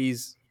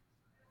he's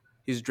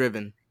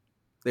driven.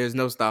 There's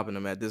no stopping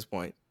him at this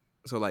point.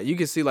 So like you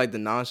can see like the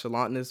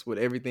nonchalantness with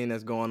everything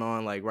that's going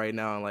on like right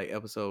now in like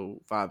episode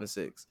 5 and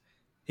 6.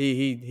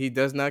 He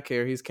does not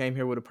care. He's came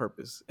here with a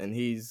purpose, and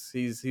he's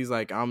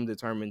like, I'm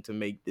determined to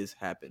make this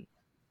happen.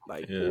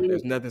 Like Yeah.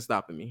 there's nothing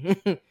stopping me.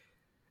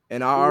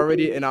 And I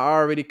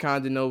already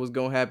kind of know what's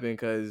gonna happen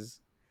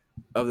because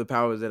of the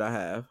powers that I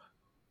have.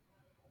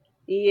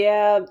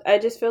 Yeah, I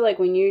just feel like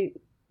when you're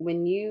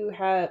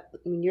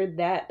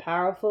that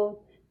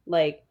powerful,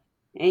 like,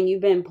 and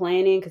you've been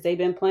planning, because they've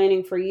been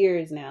planning for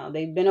years now.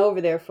 They've been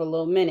over there for a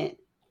little minute.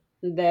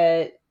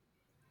 That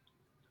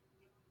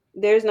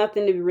there's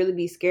nothing to really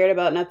be scared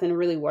about, nothing to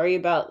really worry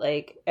about.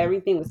 Like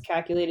everything was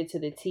calculated to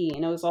the T,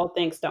 and it was all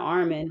thanks to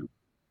Armin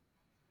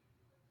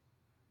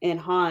and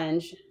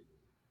Hanj.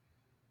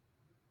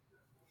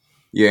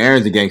 Yeah,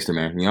 Aaron's a gangster,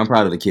 man. I'm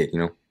proud of the kid.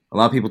 A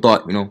lot of people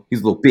thought,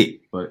 he's a little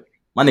big, but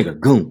my nigga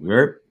goon. You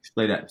heard?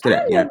 Play that.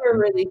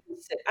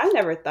 I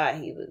never thought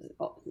he was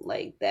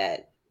like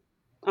that.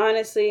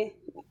 Honestly,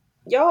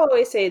 y'all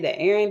always say that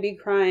Aaron be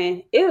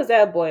crying. It was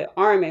that boy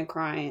Armin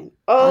crying.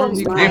 Oh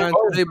my!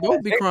 They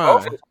both be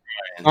crying.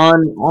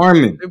 On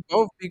Armin. They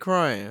both be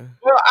crying.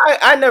 Well,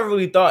 I never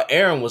really thought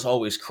Aaron was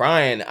always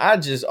crying. I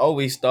just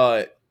always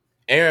thought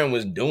Aaron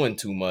was doing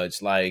too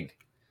much. Like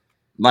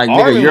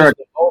nigga, you're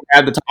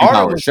at the time Armin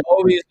power. was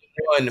always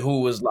the one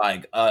who was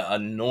like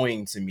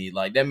annoying to me.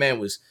 Like that man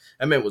was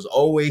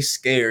always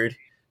scared.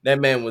 That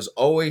man was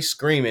always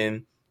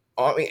screaming.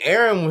 I mean,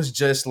 Aaron was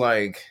just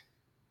like,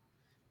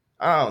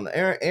 I don't know.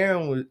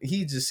 Aaron was.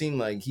 He just seemed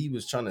like he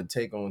was trying to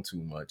take on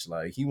too much.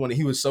 Like he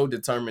was so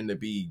determined to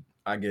be,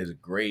 I guess,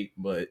 great,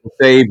 but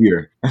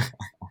savior.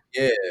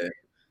 Yeah.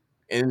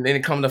 And then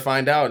it come to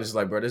find out, it's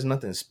like, bro, there's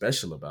nothing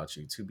special about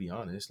you, to be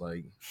honest.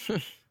 Like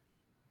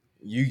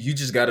you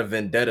just got a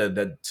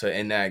vendetta to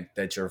enact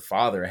that your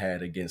father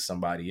had against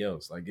somebody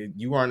else. Like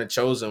you aren't a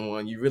chosen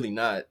one. You're really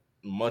not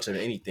much of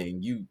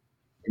anything. You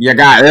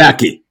got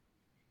lucky.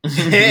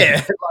 Yeah,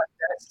 like,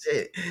 that's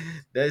it.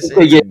 That's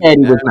it. Your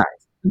daddy was nice.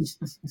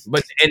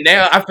 But and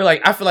now I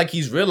feel like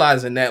he's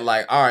realizing that,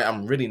 like, all right,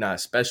 I'm really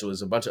not special.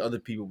 There's a bunch of other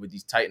people with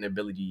these Titan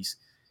abilities.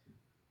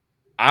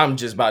 I'm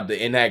just about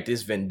to enact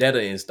this vendetta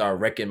and start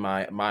wrecking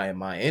my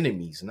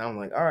enemies. And I'm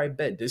like, all right,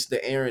 bet this is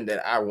the Aaron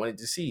that I wanted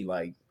to see.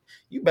 Like,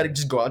 you better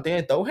just go out there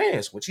and throw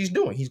hands. What he's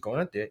doing, he's going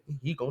out there,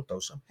 he gonna throw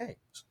some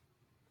hands.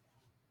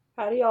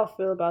 How do y'all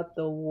feel about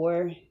the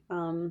war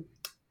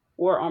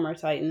armor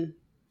Titan?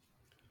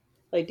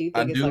 Like, do you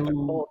think it's like a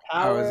whole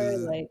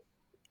tower?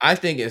 I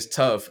think it's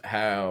tough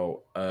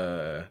how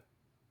the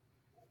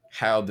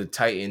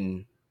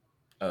Titan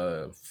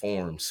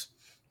forms.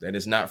 That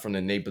is not from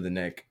the nape of the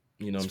neck.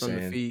 You know what I'm saying?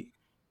 From the feet.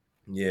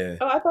 Yeah.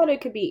 Oh, I thought it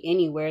could be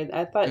anywhere.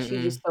 I thought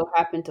she just so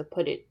happened to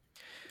put it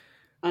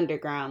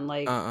underground.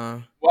 Like,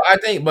 Well, I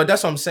think, but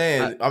that's what I'm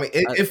saying. I mean,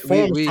 it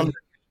forms from,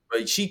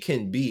 but she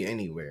can be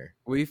anywhere.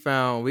 We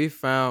find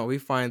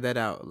that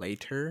out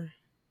later,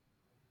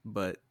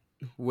 but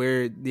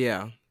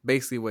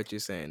basically what you're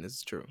saying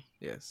is true.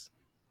 Yes.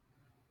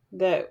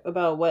 That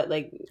about what,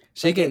 like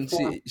she can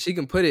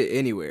put it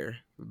anywhere.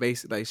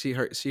 Basically, like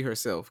she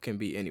herself can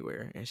be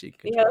anywhere, and she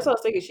can. Yeah, that's what I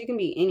was thinking. She can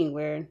be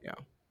anywhere. Yeah.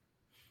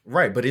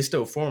 Right, but it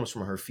still forms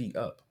from her feet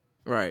up.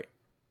 Right.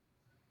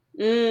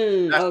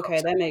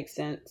 Okay, that makes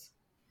sense.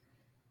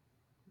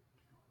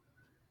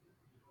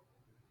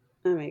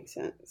 That makes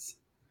sense.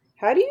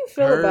 How do you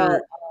feel about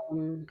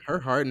her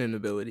hardening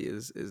ability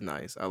is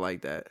nice. I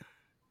like that.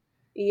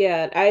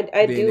 Yeah,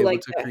 I being do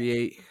like to that.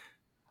 create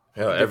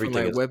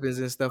everything like weapons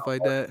and stuff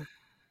like that.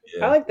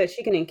 Yeah. I like that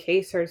she can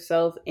encase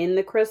herself in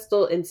the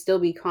crystal and still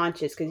be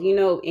conscious, because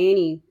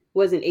Annie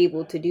wasn't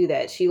able to do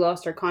that. She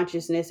lost her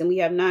consciousness, and we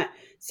have not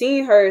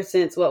seen her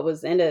since what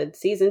was end of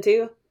season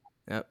 2.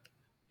 Yep.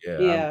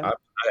 Yeah.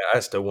 I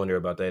still wonder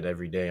about that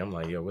every day. I'm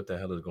like, yo, what the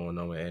hell is going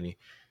on with Annie?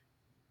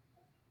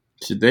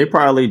 Should they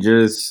probably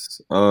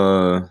just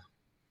I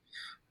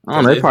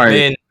don't know, it's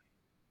been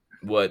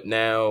what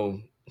now,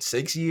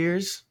 6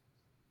 years?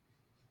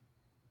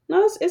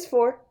 No, it's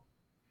 4.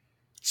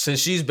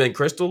 Since she's been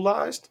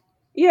crystallized?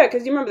 Yeah,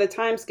 because you remember the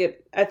time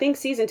skip. I think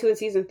season 2 and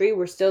season 3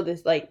 were still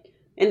this like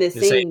in the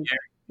same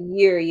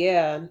year.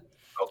 Yeah.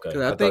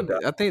 Okay.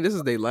 I think this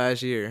is their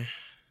last year.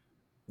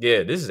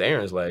 Yeah, this is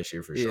Aaron's last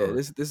year for sure.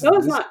 It's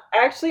not.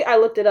 Actually, I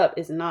looked it up.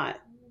 It's not.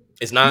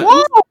 It's not?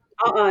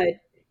 What?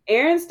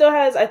 Aaron still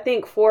has, I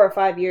think, 4 or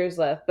 5 years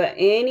left. But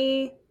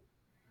Annie,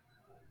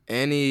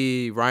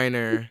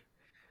 Reiner,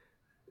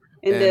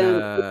 and then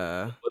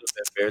what's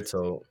that fair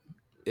told?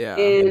 Yeah,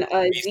 and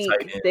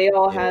Zeke, they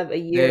all have a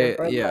year.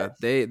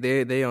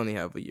 They only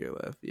have a year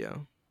left. Yeah,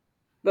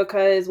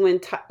 because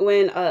when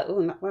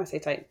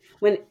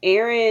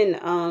Aaron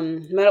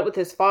met up with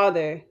his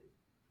father,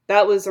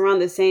 that was around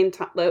the same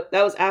time. That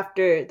was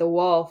after the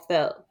wall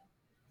fell.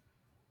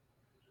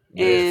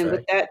 Yeah, and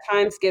with that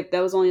time skip,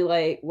 that was only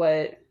like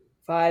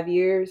 5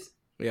 years.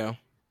 Yeah.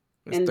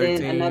 It's and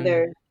 13. then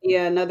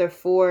another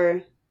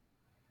 4.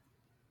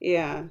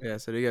 Yeah. Yeah,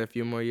 so they got a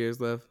few more years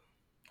left.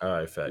 All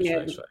right, facts.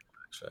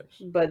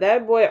 But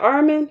that boy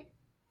Armin,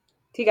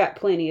 he got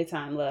plenty of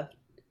time left.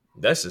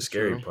 That's the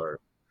scary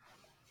part.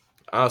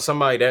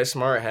 Somebody that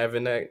smart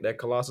having that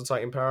colossal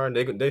titan power,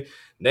 they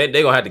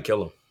gonna have to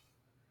kill him.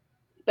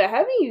 But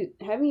haven't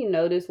you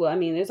noticed? Well, I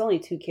mean, there's only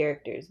 2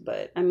 characters,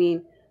 but I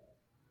mean,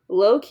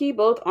 low key,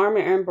 both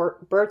Armin and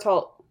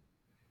Bertolt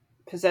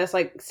possess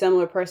like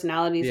similar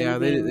personalities. Yeah,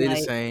 and they being, the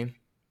same.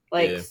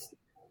 Like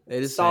they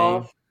the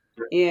soft.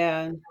 same.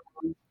 Yeah.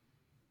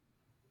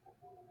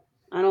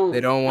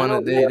 They don't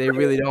want to. They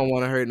really don't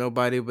want to hurt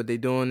nobody, but they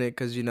doing it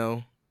because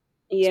yeah,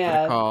 it's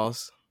for the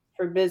cause,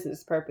 for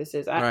business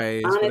purposes.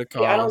 Right, honestly, for the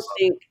cause. I don't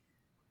think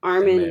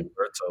Armin.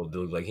 Bertolt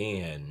looked like he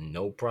had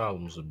no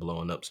problems with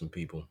blowing up some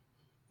people.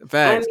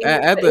 Facts.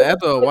 After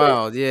a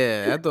while,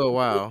 after a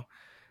while,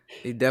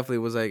 he definitely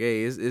was like,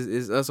 "Hey,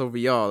 it's us over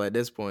y'all." At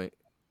this point,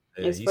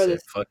 it's for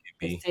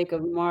the sake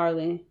of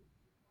Marley.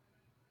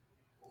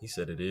 He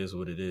said, "It is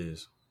what it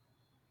is."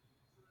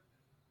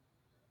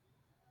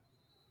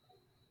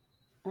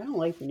 I don't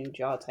like the new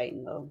Jaw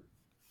Titan though.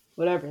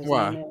 Whatever his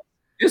Why? name is.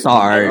 It's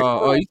alright.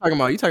 You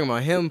talking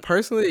about him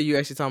personally? Or you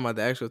actually talking about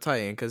the actual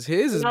Titan? Because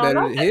his is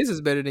better. His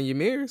is better than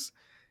Ymir's.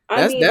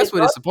 That's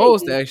what it's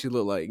supposed to actually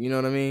look like. You know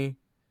what I mean?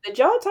 The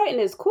Jaw Titan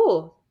is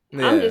cool.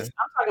 Yeah. I'm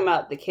talking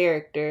about the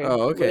character.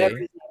 Oh, okay. Whatever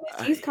his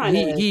name is. He's kind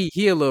of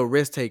he a little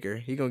risk taker.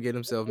 He gonna get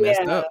himself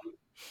messed up.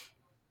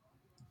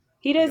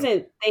 He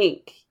doesn't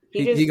think.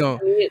 He gonna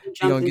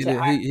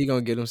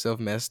get himself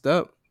messed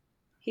up.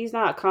 He's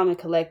not calm and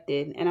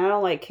collected, and I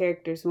don't like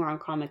characters who aren't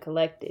calm and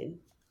collected.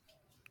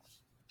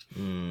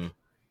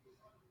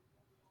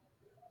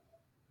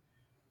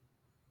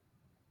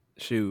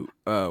 Shoot,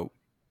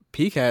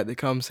 Peak had to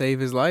come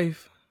save his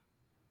life.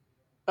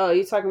 Oh,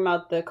 you talking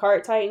about the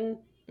Cart Titan?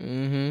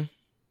 Mm-hmm.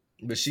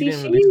 But she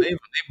didn't really save him.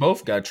 They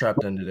both got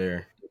trapped under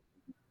there.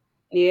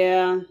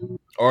 Yeah.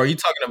 Or are you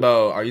talking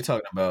about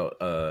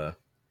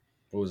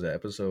what was that,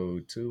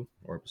 episode 2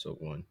 or episode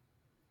 1?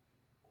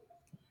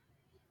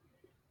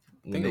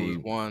 I think it was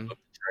 1.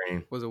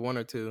 Was it 1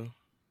 or 2?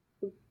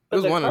 It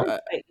But was 1. No.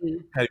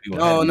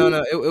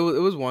 It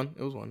was 1.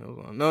 It was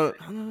 1. No.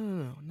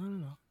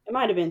 It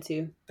might have been 2. I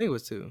think it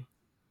was 2.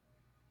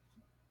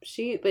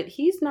 But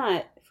he's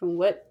not, from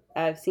what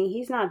I've seen,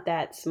 he's not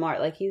that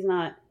smart. Like he's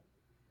not.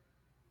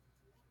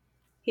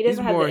 He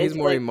doesn't have the intellect. He's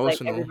more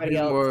emotional. Like everybody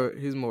else.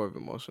 He's more of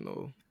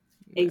emotional.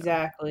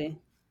 Exactly.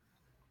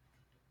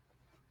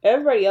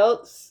 Everybody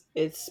else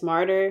is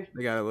smarter.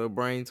 They got a little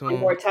brain to them.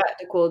 More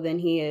tactical than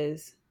he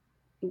is.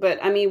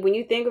 But I mean, when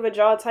you think of a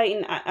Jaw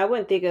Titan, I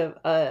wouldn't think of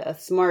a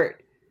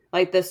smart,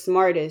 like the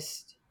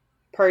smartest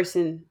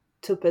person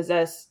to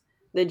possess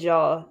the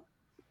Jaw.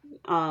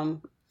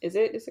 Is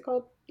it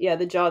called? Yeah,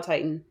 the Jaw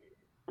Titan.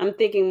 I'm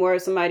thinking more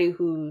of somebody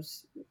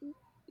who's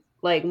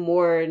like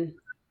more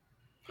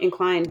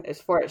inclined as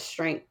far as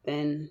strength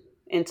and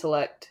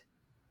intellect.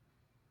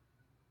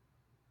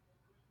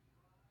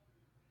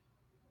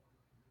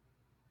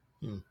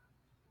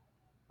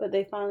 But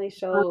they finally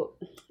showed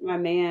my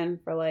man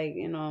for like,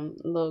 a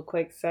little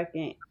quick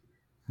second.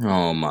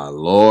 Oh my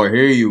Lord,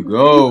 here you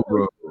go,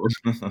 bro.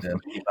 Levi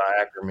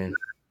Ackerman.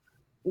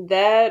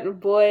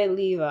 That boy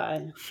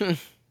Levi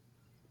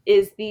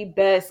is the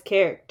best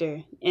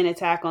character in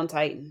Attack on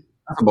Titan.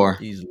 That's a bar.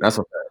 That's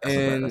a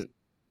fact.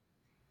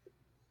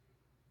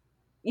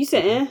 You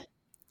said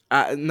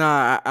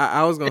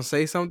I was gonna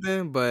say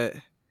something, but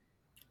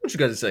what you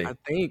got to say?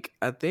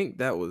 I think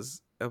that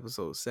was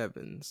episode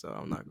 7, so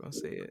I'm not gonna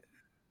say it.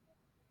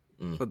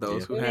 For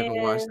those who haven't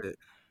watched it.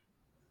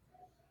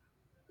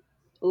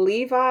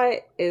 Levi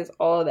is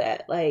all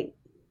that, like,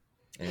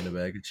 and a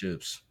bag of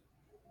chips.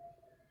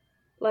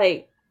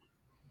 Like,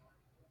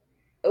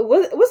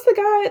 what's the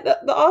guy,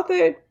 the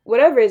author,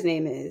 whatever his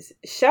name is?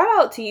 Shout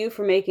out to you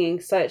for making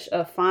such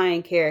a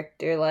fine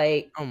character.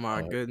 Like, oh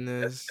my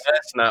goodness,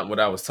 that's not what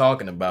I was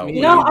talking about.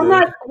 No, I'm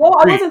not. Well,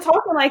 I wasn't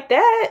talking like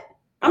that.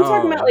 I'm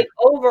talking about like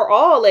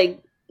overall.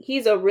 Like,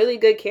 he's a really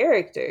good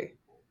character.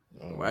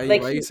 Why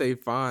you say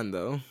fine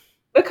though?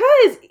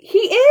 Because he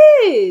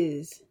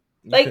is.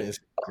 You couldn't say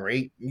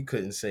great. You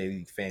couldn't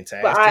say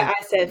fantastic. But I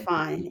said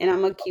fine, and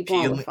I'm gonna keep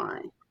on with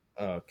fine.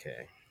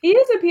 Okay. He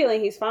is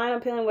appealing. He's fine,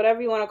 appealing,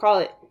 whatever you want to call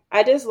it.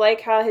 I just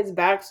like how his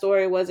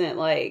backstory wasn't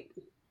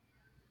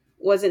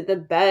the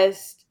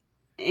best,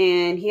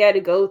 and he had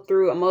to go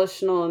through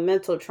emotional and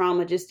mental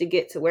trauma just to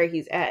get to where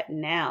he's at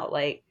now.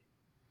 Like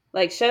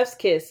Chef's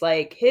Kiss,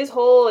 like his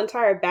whole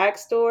entire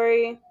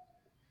backstory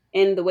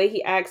and the way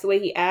he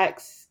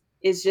acts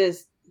is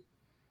just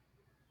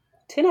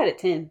 10 out of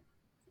 10.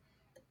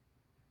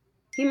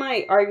 He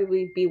might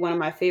arguably be one of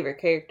my favorite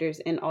characters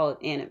in all of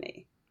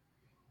anime.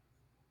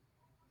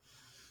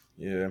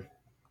 Yeah.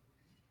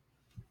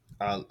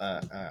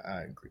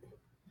 I agree.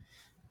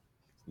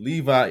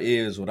 Levi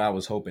is what I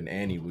was hoping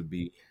Annie would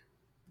be.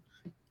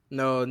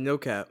 No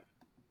cap.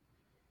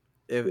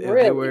 If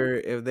they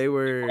were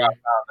before I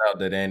found out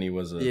that Annie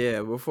was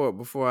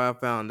before I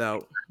found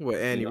out what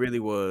Annie really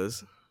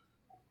was.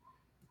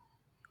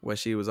 what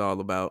she was all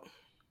about.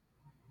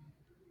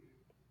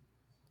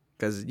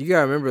 Because you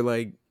gotta remember,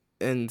 like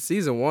in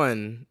season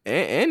 1,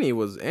 Annie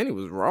was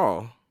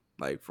raw,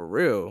 like for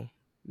real.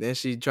 Then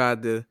she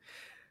tried to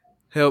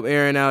help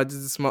Eren out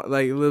just a small,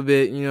 like a little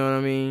bit. You know what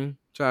I mean?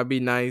 Try to be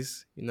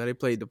nice. You know, they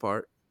played the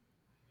part.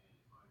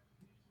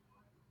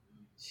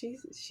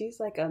 She's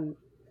like a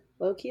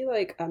low key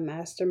like a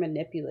master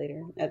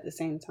manipulator at the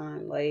same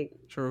time. Like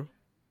True.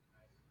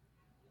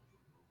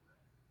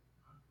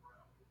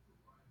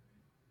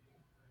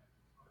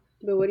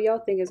 But what do y'all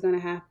think is going to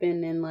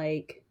happen in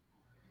like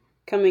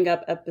coming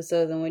up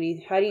episodes,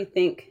 and how do you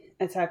think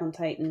Attack on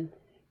Titan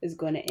is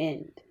going to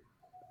end?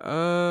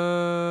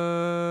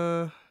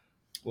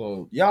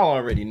 Well, y'all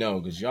already know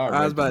because y'all.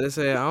 I was about to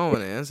say I don't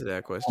want to answer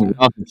that question.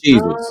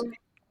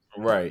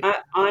 Right.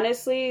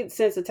 Honestly,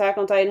 since Attack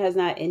on Titan has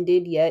not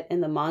ended yet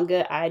in the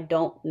manga, I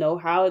don't know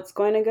how it's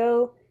going to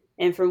go.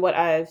 And from what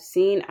I've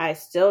seen, I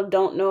still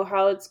don't know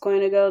how it's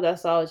going to go.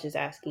 That's all I was just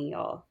asking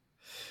y'all.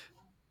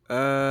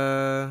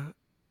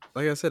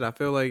 Like I said, I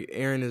feel like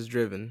Eren is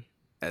driven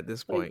at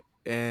this point.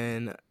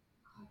 And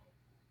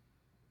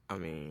I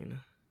mean,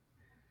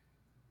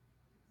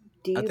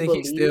 I think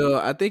he's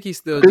still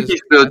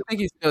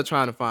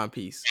trying to find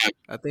peace.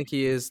 I think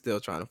he is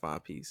still trying to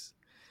find peace.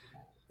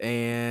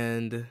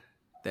 And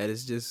that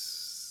is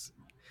just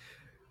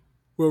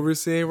what we're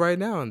seeing right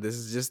now. And this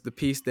is just the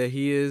peace that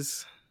he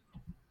is,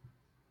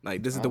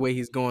 like, this is the way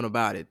he's going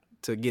about it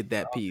to get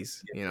that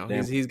peace. You know,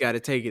 he's got to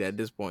take it at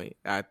this point.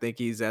 I think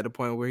he's at a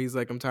point where he's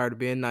like, I'm tired of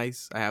being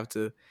nice. I have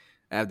to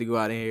go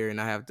out of here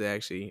and I have to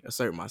actually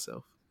assert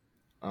myself.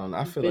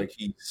 I feel like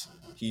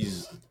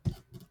he's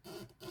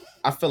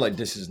I feel like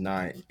this is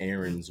not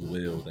Eren's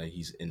will that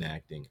he's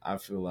enacting. I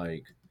feel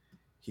like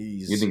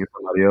You think it's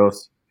somebody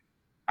else?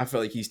 I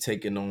feel like he's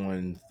taking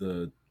on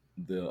the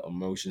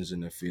emotions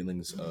and the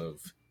feelings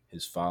of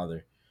his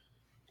father,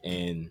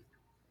 and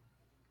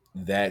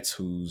that's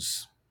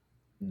who's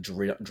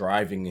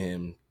driving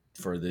him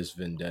for this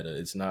vendetta.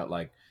 It's not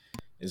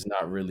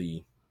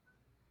really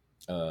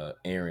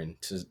Eren,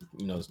 to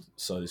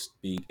so to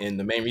speak. And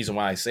the main reason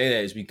why I say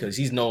that is because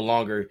he's no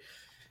longer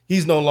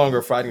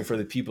fighting for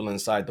the people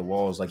inside the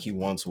walls like he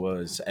once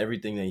was.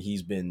 Everything that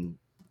he's been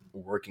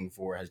working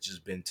for has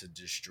just been to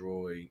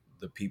destroy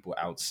the people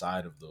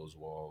outside of those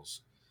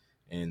walls.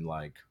 And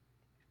like,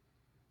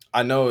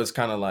 I know it's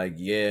kind of like,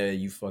 yeah,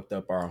 you fucked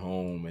up our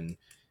home, and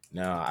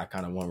now I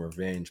kind of want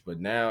revenge. But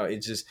now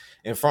it's just,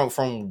 and from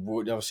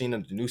what I've seen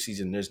in the new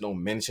season, there's no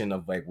mention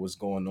of like what's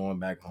going on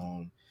back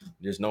home.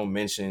 There's no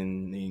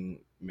mentioning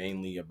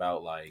mainly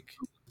about like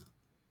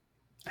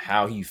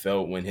how he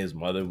felt when his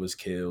mother was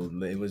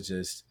killed. It was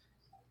just,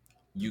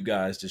 you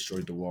guys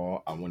destroyed the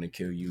wall. I want to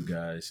kill you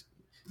guys.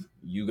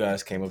 You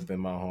guys came up in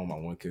my home. I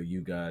want to kill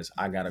you guys.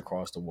 I got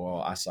across the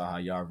wall. I saw how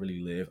y'all really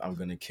live. I'm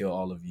going to kill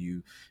all of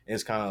you. And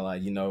it's kind of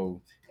like,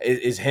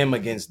 it's him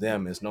against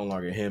them. It's no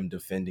longer him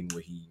defending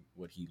what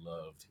he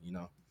loved,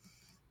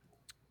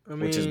 I mean,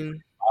 which is what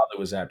his father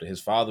was after. His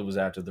father was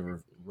after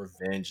the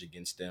revenge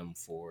against them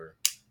for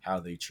how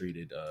they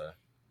treated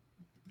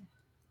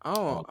I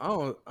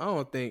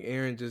don't think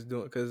Eren just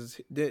doing, because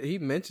he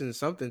mentioned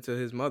something to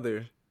his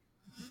mother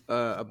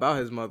about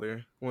his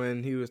mother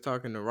when he was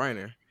talking to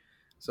Reiner.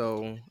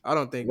 So I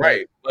don't think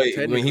right. But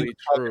when he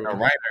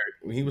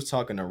was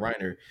talking to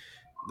Reiner,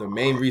 the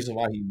main reason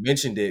why he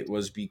mentioned it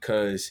was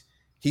because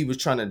he was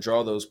trying to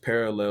draw those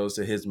parallels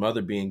to his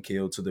mother being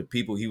killed to the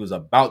people he was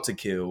about to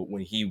kill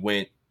when he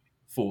went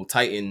full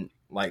Titan,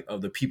 like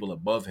of the people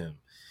above him.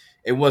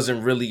 It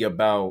wasn't really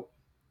about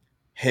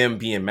him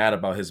being mad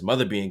about his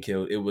mother being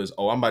killed. It was,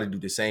 I'm about to do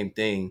the same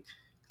thing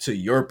to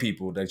your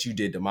people that you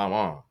did to my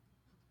mom.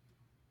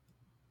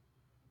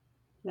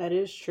 That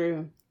is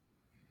true.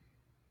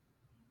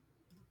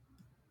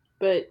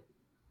 But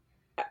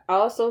I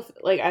also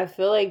I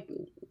feel like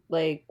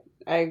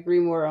I agree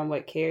more on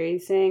what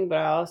Carrie's saying, but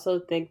I also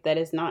think that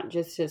it's not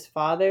just his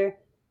father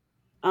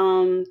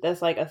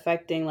that's like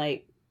affecting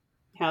like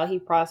how he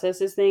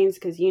processes things,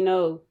 because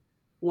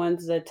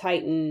once a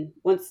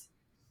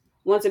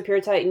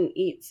pure Titan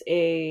eats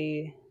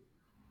a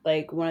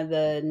like one of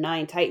the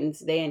 9 Titans,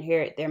 they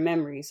inherit their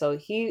memory. So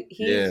he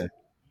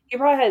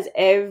probably has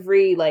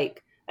every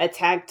like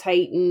Attack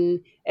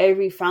Titan,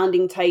 every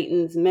Founding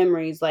Titan's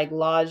memories like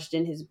lodged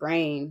in his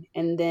brain,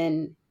 and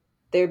then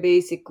they're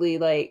basically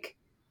like,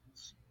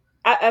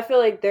 I feel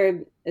like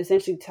they're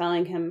essentially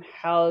telling him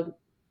how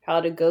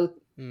to go.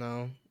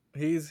 No,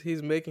 he's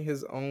making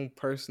his own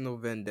personal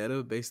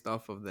vendetta based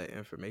off of that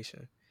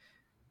information.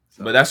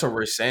 So. But that's what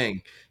we're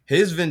saying.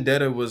 His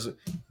vendetta was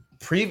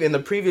in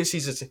the previous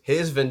seasons.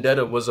 His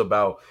vendetta was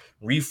about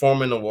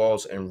reforming the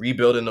walls and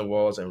rebuilding the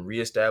walls and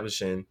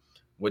reestablishing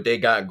what they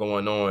got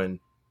going on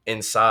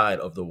inside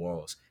of the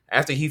walls.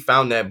 After he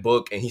found that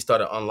book and he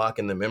started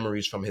unlocking the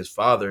memories from his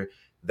father,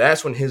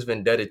 that's when his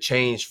vendetta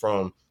changed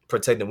from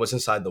protecting what's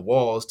inside the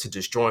walls to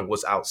destroying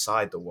what's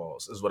outside the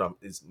walls. That's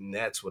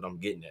what I'm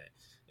getting at.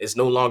 It's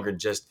no longer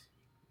just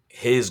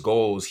his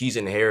goals. He's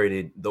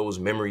inherited those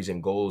memories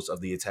and goals of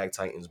the Attack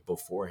Titans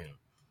before him.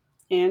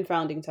 And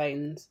Founding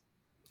Titans.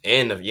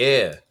 And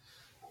yeah.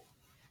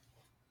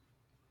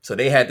 So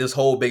they had this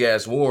whole big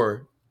ass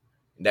war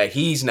that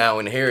he's now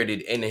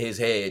inherited into his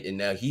head, and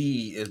now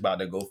he is about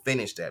to go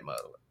finish that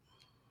mother.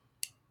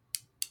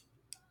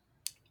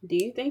 Do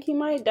you think he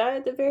might die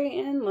at the very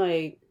end?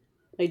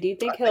 Do you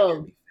think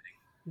he'll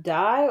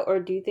die, or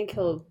do you think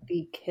he'll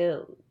be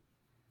killed?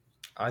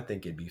 I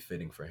think it'd be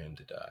fitting for him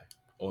to die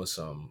on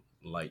some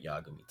light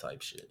Yagami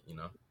type shit, you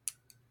know?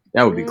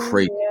 That would be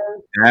crazy. Yeah.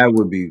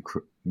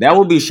 That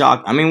would be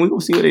shock. I mean, we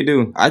will see what they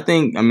do. I'm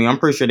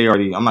pretty sure they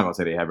already. I'm not gonna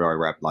say they have it already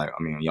wrapped.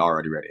 Y'all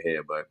already read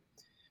ahead, but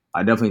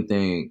I definitely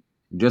think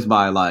just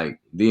by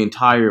like the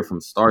entire from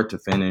start to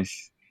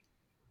finish,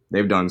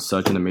 they've done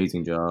such an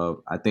amazing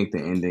job. I think the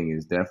ending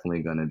is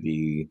definitely gonna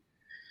be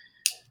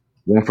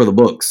one for the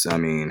books. I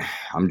mean,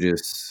 I'm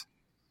just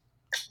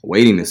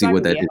waiting to see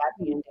what that is.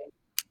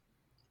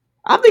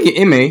 I think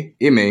it may.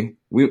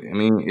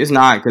 It's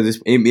not because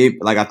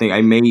I think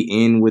I may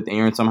end with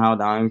Eren somehow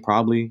dying,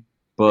 probably.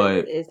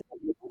 But it's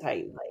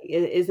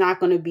not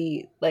going to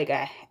be like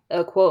a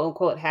quote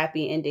unquote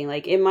happy ending.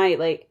 Like it might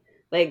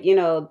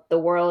the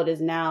world is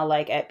now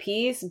like at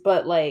peace,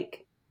 but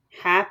like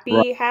happy,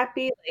 like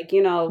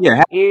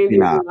yeah, Eren is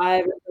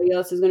alive, everybody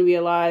else is going to be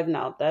alive.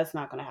 No, that's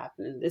not going to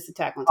happen. This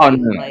Attack on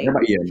Titan.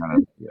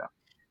 Yeah.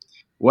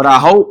 What I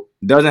hope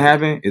doesn't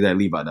happen is that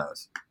Levi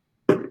dies.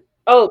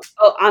 I'm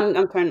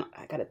turning.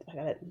 I gotta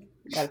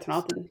turn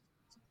off the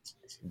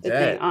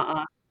thing.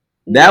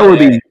 That would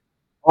be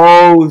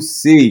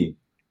OC.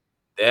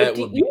 That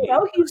would be.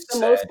 He's the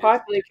most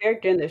popular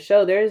character in the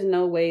show. There is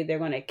no way they're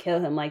going to kill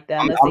him like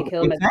that unless they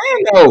kill him.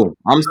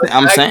 I'm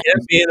saying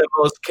being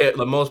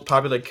the most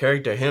popular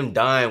character, him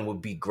dying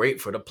would be great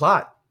for the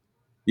plot.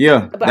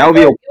 Yeah, that would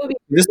be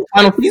this the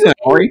final season,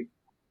 Corey.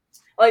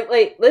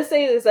 Like let's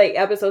say it's like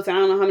episode 10. I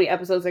don't know how many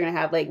episodes they're gonna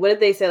have. Like, what if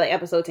they say like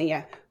episode 10?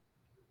 Yeah,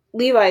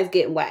 Levi's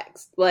getting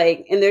waxed.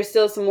 Like, and there's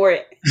still so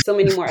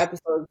many more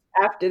episodes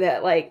after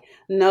that. Like,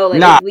 no,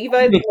 like if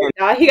Levi's gonna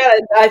die, he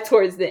gotta die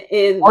towards the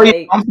end.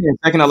 I'm saying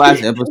second to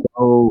last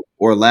episode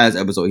or last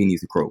episode, he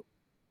needs to croak.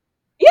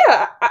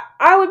 Yeah,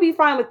 I would be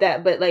fine with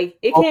that, but like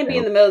it can't be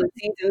in the middle of the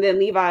season. Then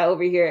Levi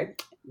over here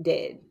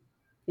dead.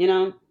 You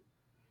know.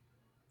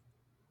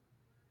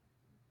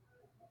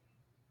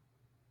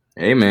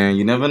 Hey man,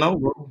 you never know,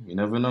 bro. You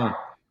never know.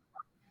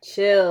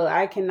 Chill.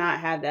 I cannot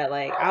have that.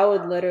 Like I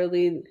would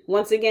literally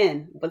once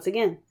again.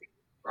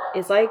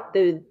 It's like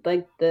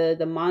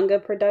the manga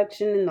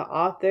production and the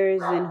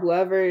authors and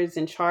whoever is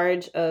in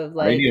charge of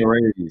like. I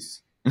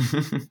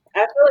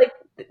feel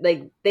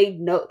like they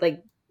know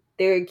like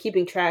they're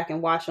keeping track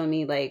and watch on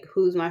me like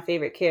who's my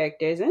favorite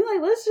characters and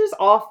like let's just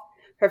off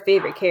her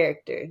favorite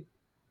character.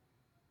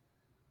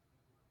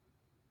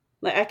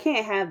 Like I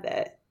can't have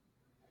that.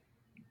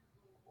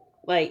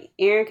 Like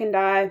Eren can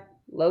die,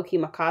 Loki,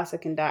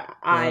 Mikasa can die.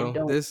 I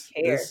don't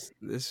care.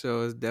 This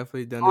show has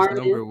definitely done its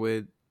number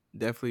with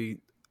definitely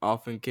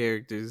often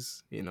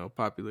characters,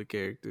 popular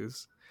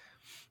characters.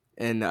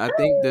 And I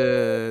think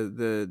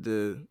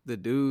the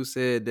dude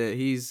said that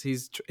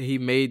he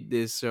made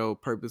this show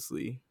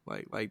purposely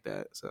like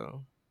that,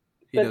 so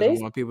he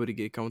doesn't want people to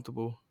get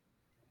comfortable.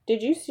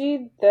 Did you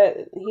see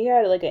that he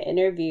had like an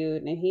interview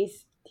and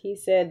he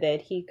said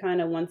that he kind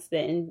of wants the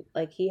end,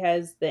 like he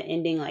has the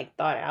ending like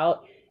thought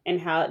out and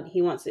how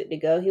he wants it to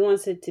go. He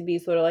wants it to be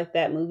sort of like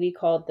that movie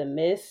called The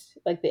Mist,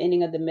 like the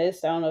ending of The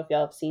Mist. I don't know if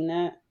y'all have seen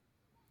that.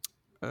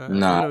 I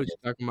know what you're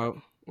talking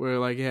about. Where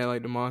like it had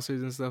like the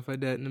monsters and stuff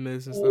like that in the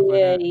mist and stuff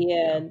like that.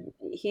 Yeah.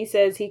 He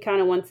says he kind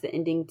of wants the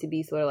ending to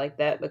be sort of like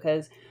that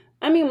because,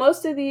 I mean,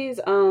 most of these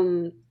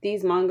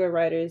manga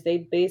writers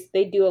they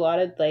do a lot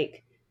of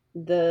like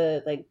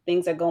the like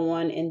things that go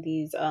on in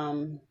these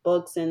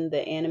books and the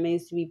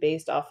animes to be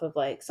based off of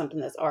like something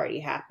that's already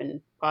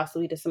happened,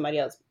 possibly to somebody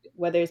else,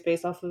 whether it's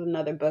based off of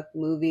another book,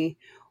 movie,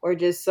 or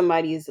just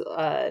somebody's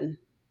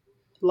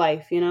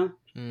life,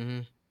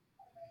 Mm-hmm.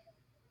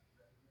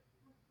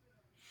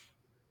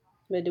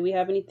 But do we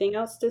have anything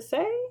else to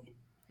say?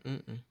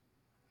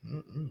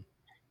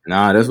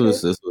 Nah, this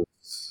was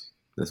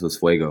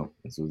fuego.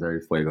 This was very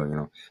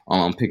fuego.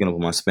 I'm picking up on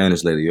my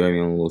Spanish lately. You know what I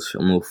mean? I'm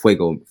a little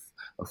fuego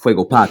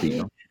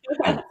papi.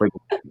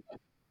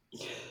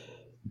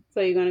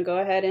 So you're gonna go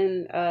ahead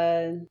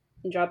and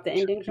drop the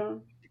ending,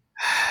 Sean?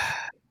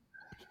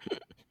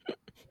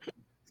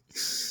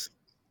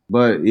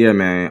 But yeah,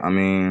 man. I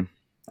mean,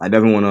 I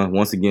definitely want to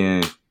once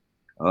again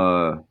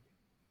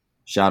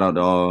shout out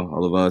to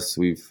all of us.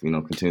 We've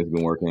continuously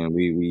been working.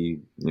 We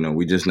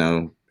just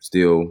now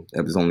still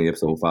it's only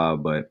episode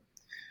 5, but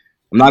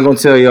I'm not gonna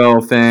tell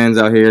y'all fans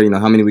out here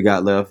how many we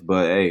got left.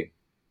 But hey,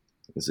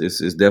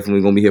 it's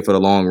definitely gonna be here for the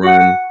long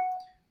run.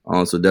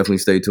 So definitely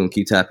stay tuned.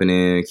 Keep tapping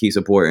in. Keep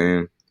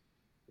supporting.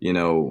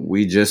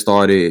 We just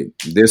started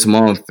this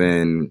month,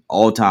 and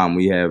all time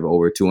we have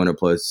over 200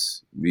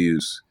 plus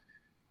views.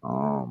 If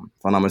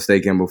I'm not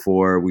mistaken,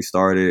 before we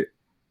started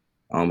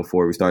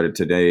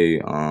today,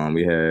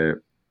 we had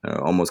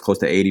almost close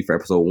to 80 for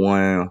episode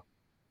 1.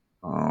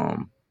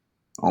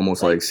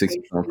 Almost like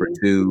 60 for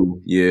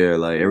 2. Yeah,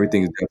 like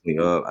everything's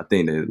definitely up. I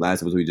think the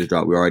last episode we just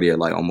dropped, we're already at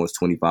like almost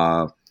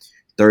 25.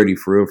 30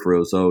 for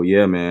real. So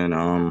yeah,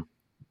 man.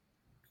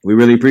 We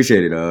really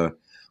appreciate it.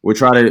 We'll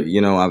try to,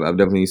 I've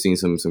definitely seen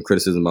some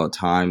criticism about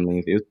time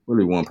length. It's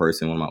really one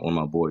person, one of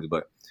my boys,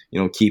 but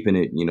keeping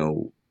it,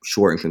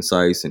 short and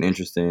concise and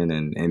interesting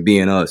and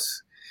being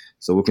us.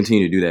 So we'll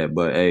continue to do that.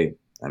 But hey,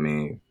 I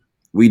mean,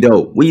 we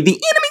dope. We the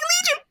Enemy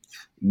Legion.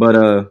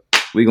 But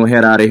we gonna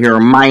head out of here,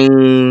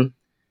 mine.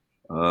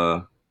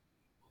 And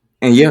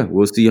yeah,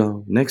 we'll see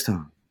y'all next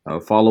time.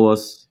 Follow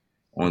us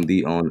on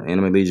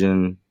Anime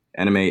Legion,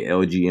 Anime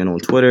LGN on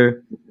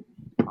Twitter.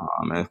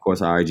 And of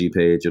course our IG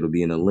page. It'll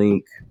be in the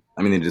link.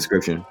 In the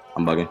description.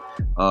 I'm bugging.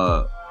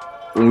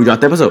 When we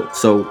drop the episode.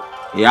 So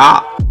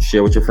yeah,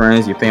 share with your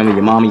friends, your family,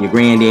 your mama, your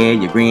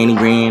granddad, your granny,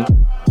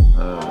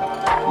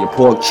 your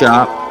pork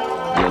chop,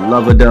 your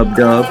lover dub,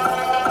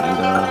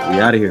 and we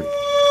out of here.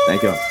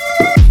 Thank y'all.